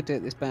don't think I could do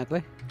it this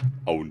badly.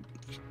 Oh,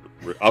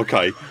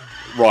 okay.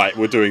 Right,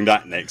 we're doing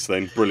that next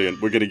then.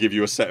 Brilliant. We're going to give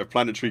you a set of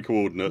planetary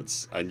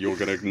coordinates, and you're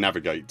going to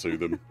navigate to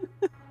them.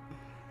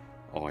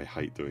 Oh, I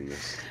hate doing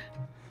this.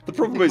 The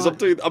problem is I'm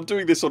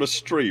doing this on a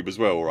stream as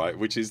well, right?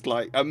 Which is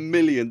like a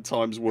million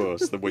times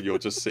worse than when you're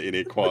just sitting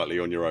here quietly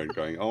on your own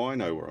going, oh, I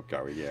know where I'm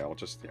going. Yeah, I'll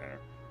just, yeah.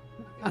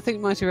 I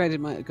think Mighty Raiden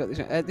might have got this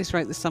right. At this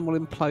rate, the sun will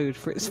implode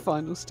for its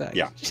final stage.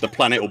 Yeah, the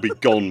planet will be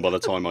gone by the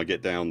time I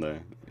get down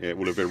there. Yeah, it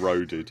will have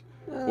eroded.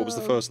 What was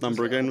the first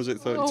number again? Was it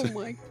 32? Oh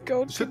my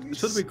god!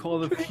 Should we call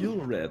the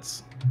fuel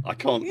reds? I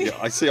can't. Yeah,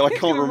 I see. I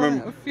can't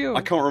remember.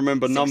 I can't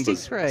remember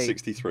numbers. 63.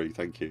 63.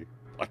 Thank you.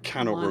 I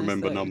cannot Minus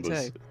remember 32.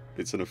 numbers.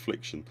 It's an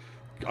affliction.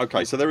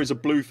 Okay, so there is a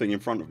blue thing in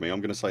front of me. I'm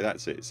going to say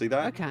that's it. See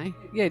that? Okay.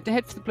 Yeah,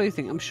 head for the blue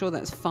thing. I'm sure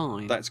that's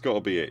fine. That's got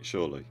to be it,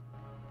 surely.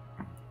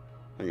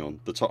 Hang on.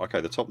 The top.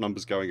 Okay, the top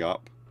number's going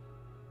up.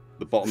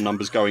 The bottom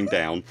number's going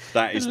down.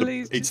 That is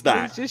Lee's it's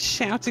that. Just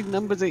shouting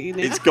numbers at you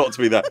now. It's got to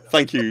be that.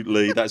 Thank you,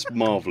 Lee. That's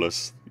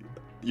marvellous.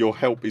 Your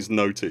help is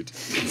noted.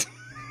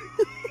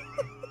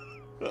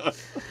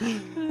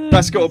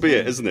 That's got to be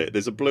it, isn't it?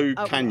 There's a blue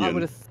canyon. I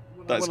would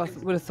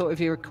have thought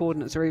if your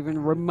coordinates are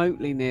even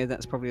remotely near,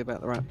 that's probably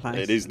about the right place.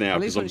 It is now,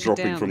 because I'm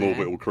dropping from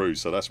orbital cruise,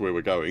 so that's where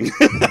we're going.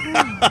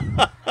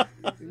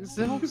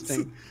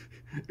 Exhausting.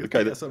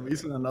 Okay, there's a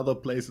reason another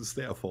place is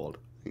their fault.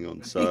 Hang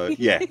on. So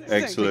yeah,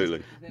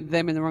 absolutely.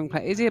 Them in the wrong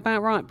place. Is he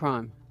about right,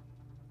 Prime?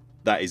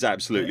 That is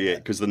absolutely it,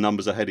 because the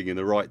numbers are heading in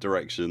the right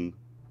direction.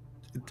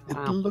 It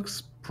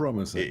looks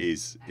promising. It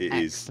is. It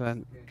is.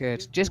 Excellent.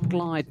 Good. Just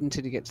glide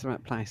until you get to the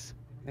right place.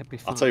 That'd be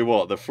fine. I'll tell you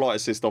what, the flight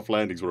assist off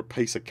landings were a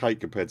piece of cake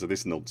compared to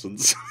this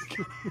nonsense.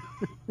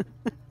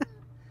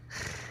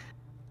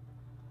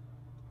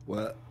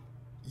 Well,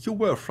 you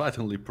were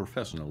frighteningly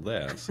professional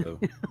there, so...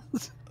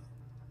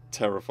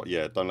 Terrifying.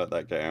 Yeah, don't let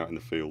that get out in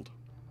the field.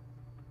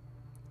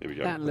 Here we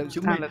go. That looks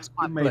You quite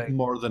made blue.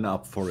 more than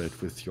up for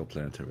it with your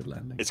planetary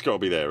landing. It's got to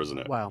be there, isn't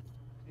it? Well,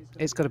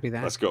 it's got to be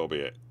there. That's got to be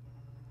it.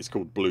 It's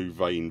called Blue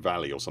Vein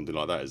Valley or something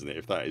like that, isn't it?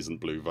 If that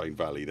isn't Blue Vein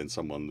Valley, then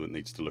someone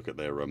needs to look at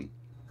their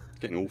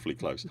getting awfully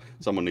close.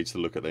 Someone needs to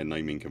look at their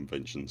naming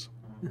conventions.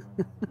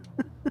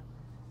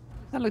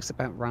 That looks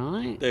about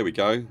right. There we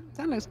go.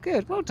 That looks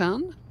good. Well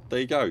done. There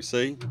you go.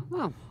 See,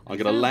 Well, I'm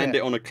going to land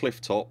it on a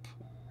cliff top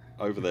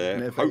over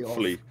there.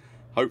 FA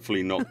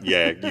Hopefully not.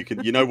 Yeah, you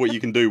can. You know what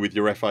you can do with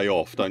your FA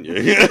off, don't you?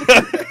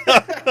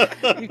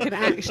 you can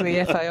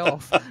actually FA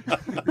off.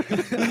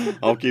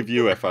 I'll give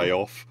you FA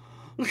off.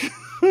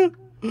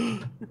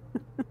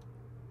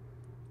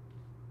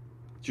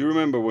 Do you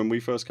remember when we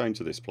first came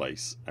to this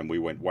place and we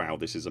went, "Wow,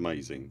 this is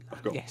amazing"?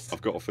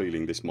 I've got a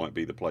feeling this might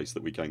be the place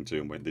that we came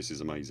to and went, "This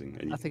is amazing."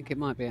 And I think it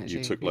might be actually.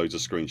 you took loads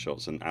of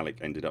screenshots, and Alec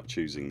ended up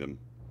choosing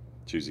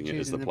it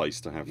as the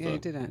place to have. Yeah, he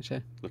did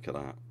actually. Look at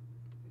that.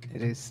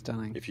 It is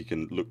stunning. If you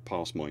can look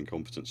past my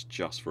incompetence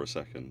just for a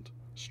second,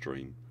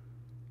 stream,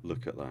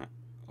 look at that.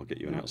 I'll get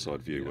you an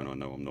outside view when I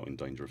know I'm not in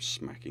danger of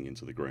smacking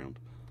into the ground.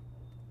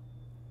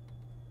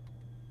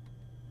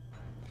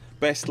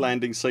 Best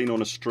landing scene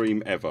on a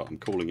stream ever. I'm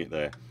calling it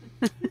there.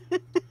 Come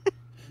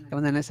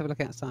on then, let's have a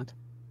look outside.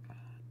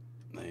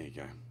 There you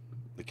go.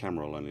 The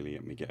camera will only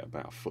let me get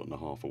about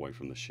 1.5 foot away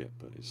from the ship,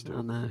 but it's still...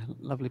 Oh no,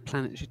 lovely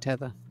planetary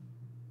tether.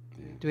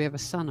 Yeah. Do we have a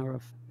sun or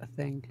a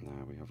thing? No,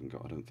 we haven't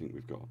got... I don't think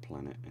we've got a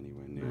planet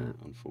anywhere near, No.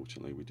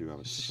 unfortunately. We do have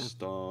a It's a shame.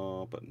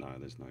 star, but no,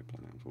 there's no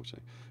planet,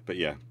 unfortunately. But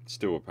yeah,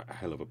 still a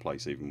hell of a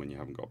place, even when you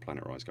haven't got a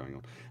planet rise going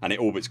on. And it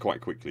orbits quite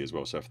quickly as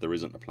well, so if there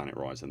isn't a planet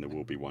rise, then there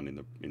will be one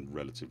in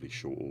relatively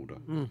short order,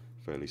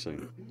 fairly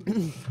soon.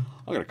 I'm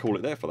going to call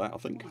it there for that, I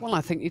think. Well,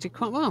 I think you did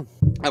quite well.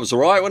 That was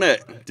alright, wasn't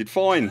it? Did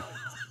fine.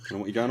 I don't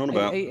know what you're going on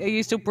about. Are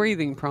you still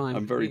breathing, Prime?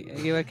 I'm very- Are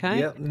you okay?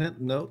 Yeah,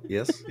 no,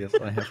 yes,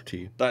 I have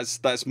tea.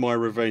 That's my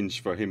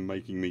revenge for him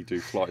making me do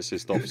flight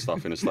assist off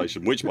stuff in a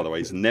station, which, by the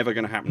way, is never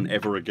going to happen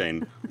ever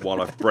again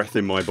while I've breath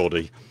in my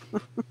body.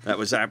 That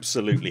was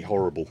absolutely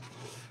horrible.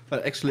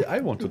 But actually, I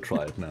want to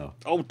try it now.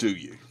 Oh, do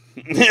you?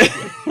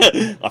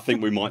 I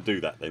think we might do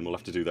that then. We'll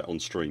have to do that on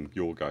stream.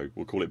 Your go.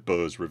 We'll call it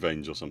Buur's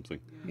Revenge or something.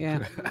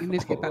 Yeah, you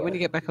need to get back when you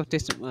get back off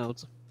Distant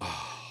Worlds.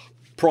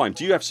 Prime,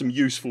 do you have some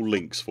useful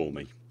links for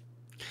me?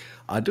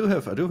 I do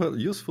have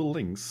useful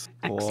links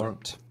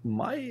Excellent. for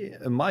my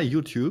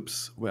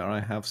YouTubes, where I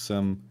have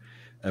some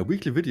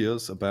weekly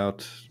videos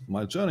about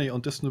my journey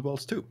on Distant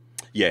Worlds 2.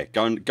 Yeah,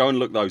 go and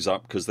look those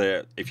up, because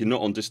if you're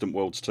not on Distant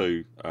Worlds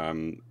 2,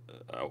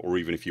 or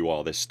even if you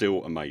are, they're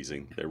still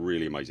amazing. They're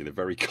really amazing. They're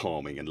very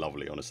calming and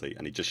lovely, honestly,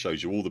 and it just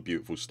shows you all the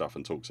beautiful stuff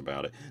and talks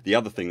about it. The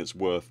other thing that's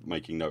worth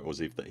making note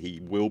of is that he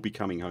will be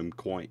coming home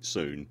quite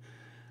soon,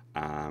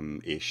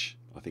 ish.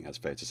 I think that's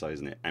fair to say,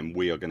 isn't it? And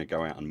we are going to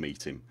go out and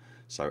meet him.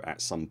 So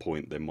at some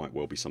point there might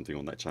well be something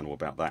on that channel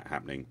about that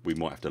happening. We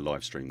might have to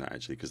live stream that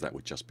actually, because that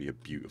would just be a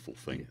beautiful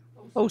thing.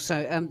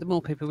 Also, the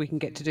more people we can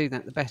get to do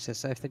that, the better.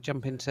 So if they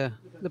jump into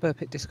the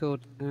Burpit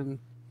Discord,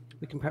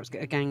 we can perhaps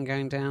get a gang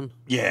going down.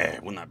 Yeah,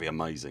 wouldn't that be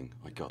amazing?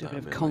 I got Do a that.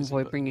 bit of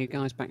convoy, bring you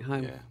guys back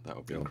home. Yeah, that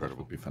would be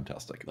incredible. That would be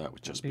fantastic. That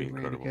would just That'd be be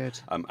really incredible.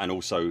 good. And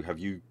also, have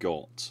you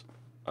got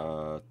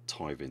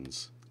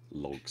Tyvin's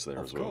logs there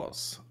as well? Of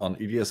course. On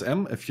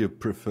EDSM, if you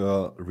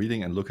prefer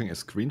reading and looking at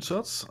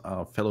screenshots,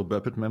 our fellow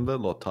Burpit member,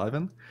 Lord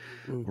Tyvin,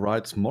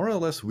 writes more or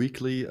less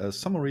weekly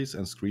summaries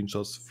and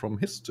screenshots from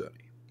his journey.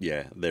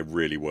 Yeah, they're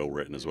really well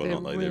written as well, They're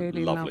aren't they? really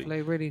They're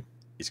lovely. Really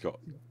He's got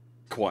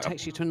quite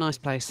takes you to a nice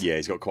place. Yeah,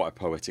 he's got quite a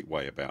poetic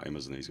way about him,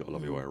 hasn't he? He's got a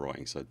lovely way of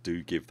writing, so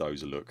do give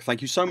those a look.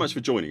 Thank you so much for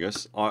joining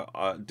us.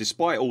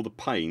 Despite all the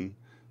pain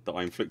that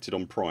I inflicted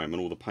on Prime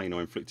and all the pain I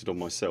inflicted on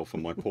myself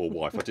and my poor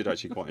wife, I did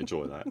actually quite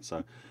enjoy that.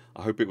 So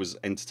I hope it was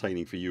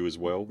entertaining for you as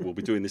well. We'll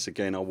be doing this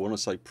again, I want to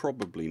say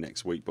probably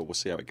next week, but we'll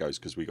see how it goes,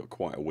 because we've got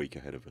quite a week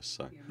ahead of us.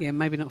 So Yeah,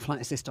 maybe not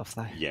flight assist off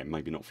though. yeah,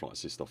 maybe not flight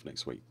assist off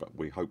next week, but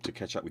we hope to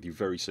catch up with you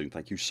very soon.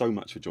 Thank you so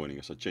much for joining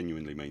us. I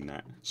genuinely mean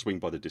that. Swing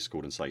by the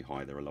Discord and say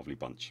hi. They're a lovely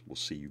bunch. We'll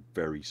see you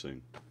very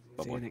soon.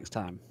 Bye-bye. See you next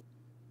time.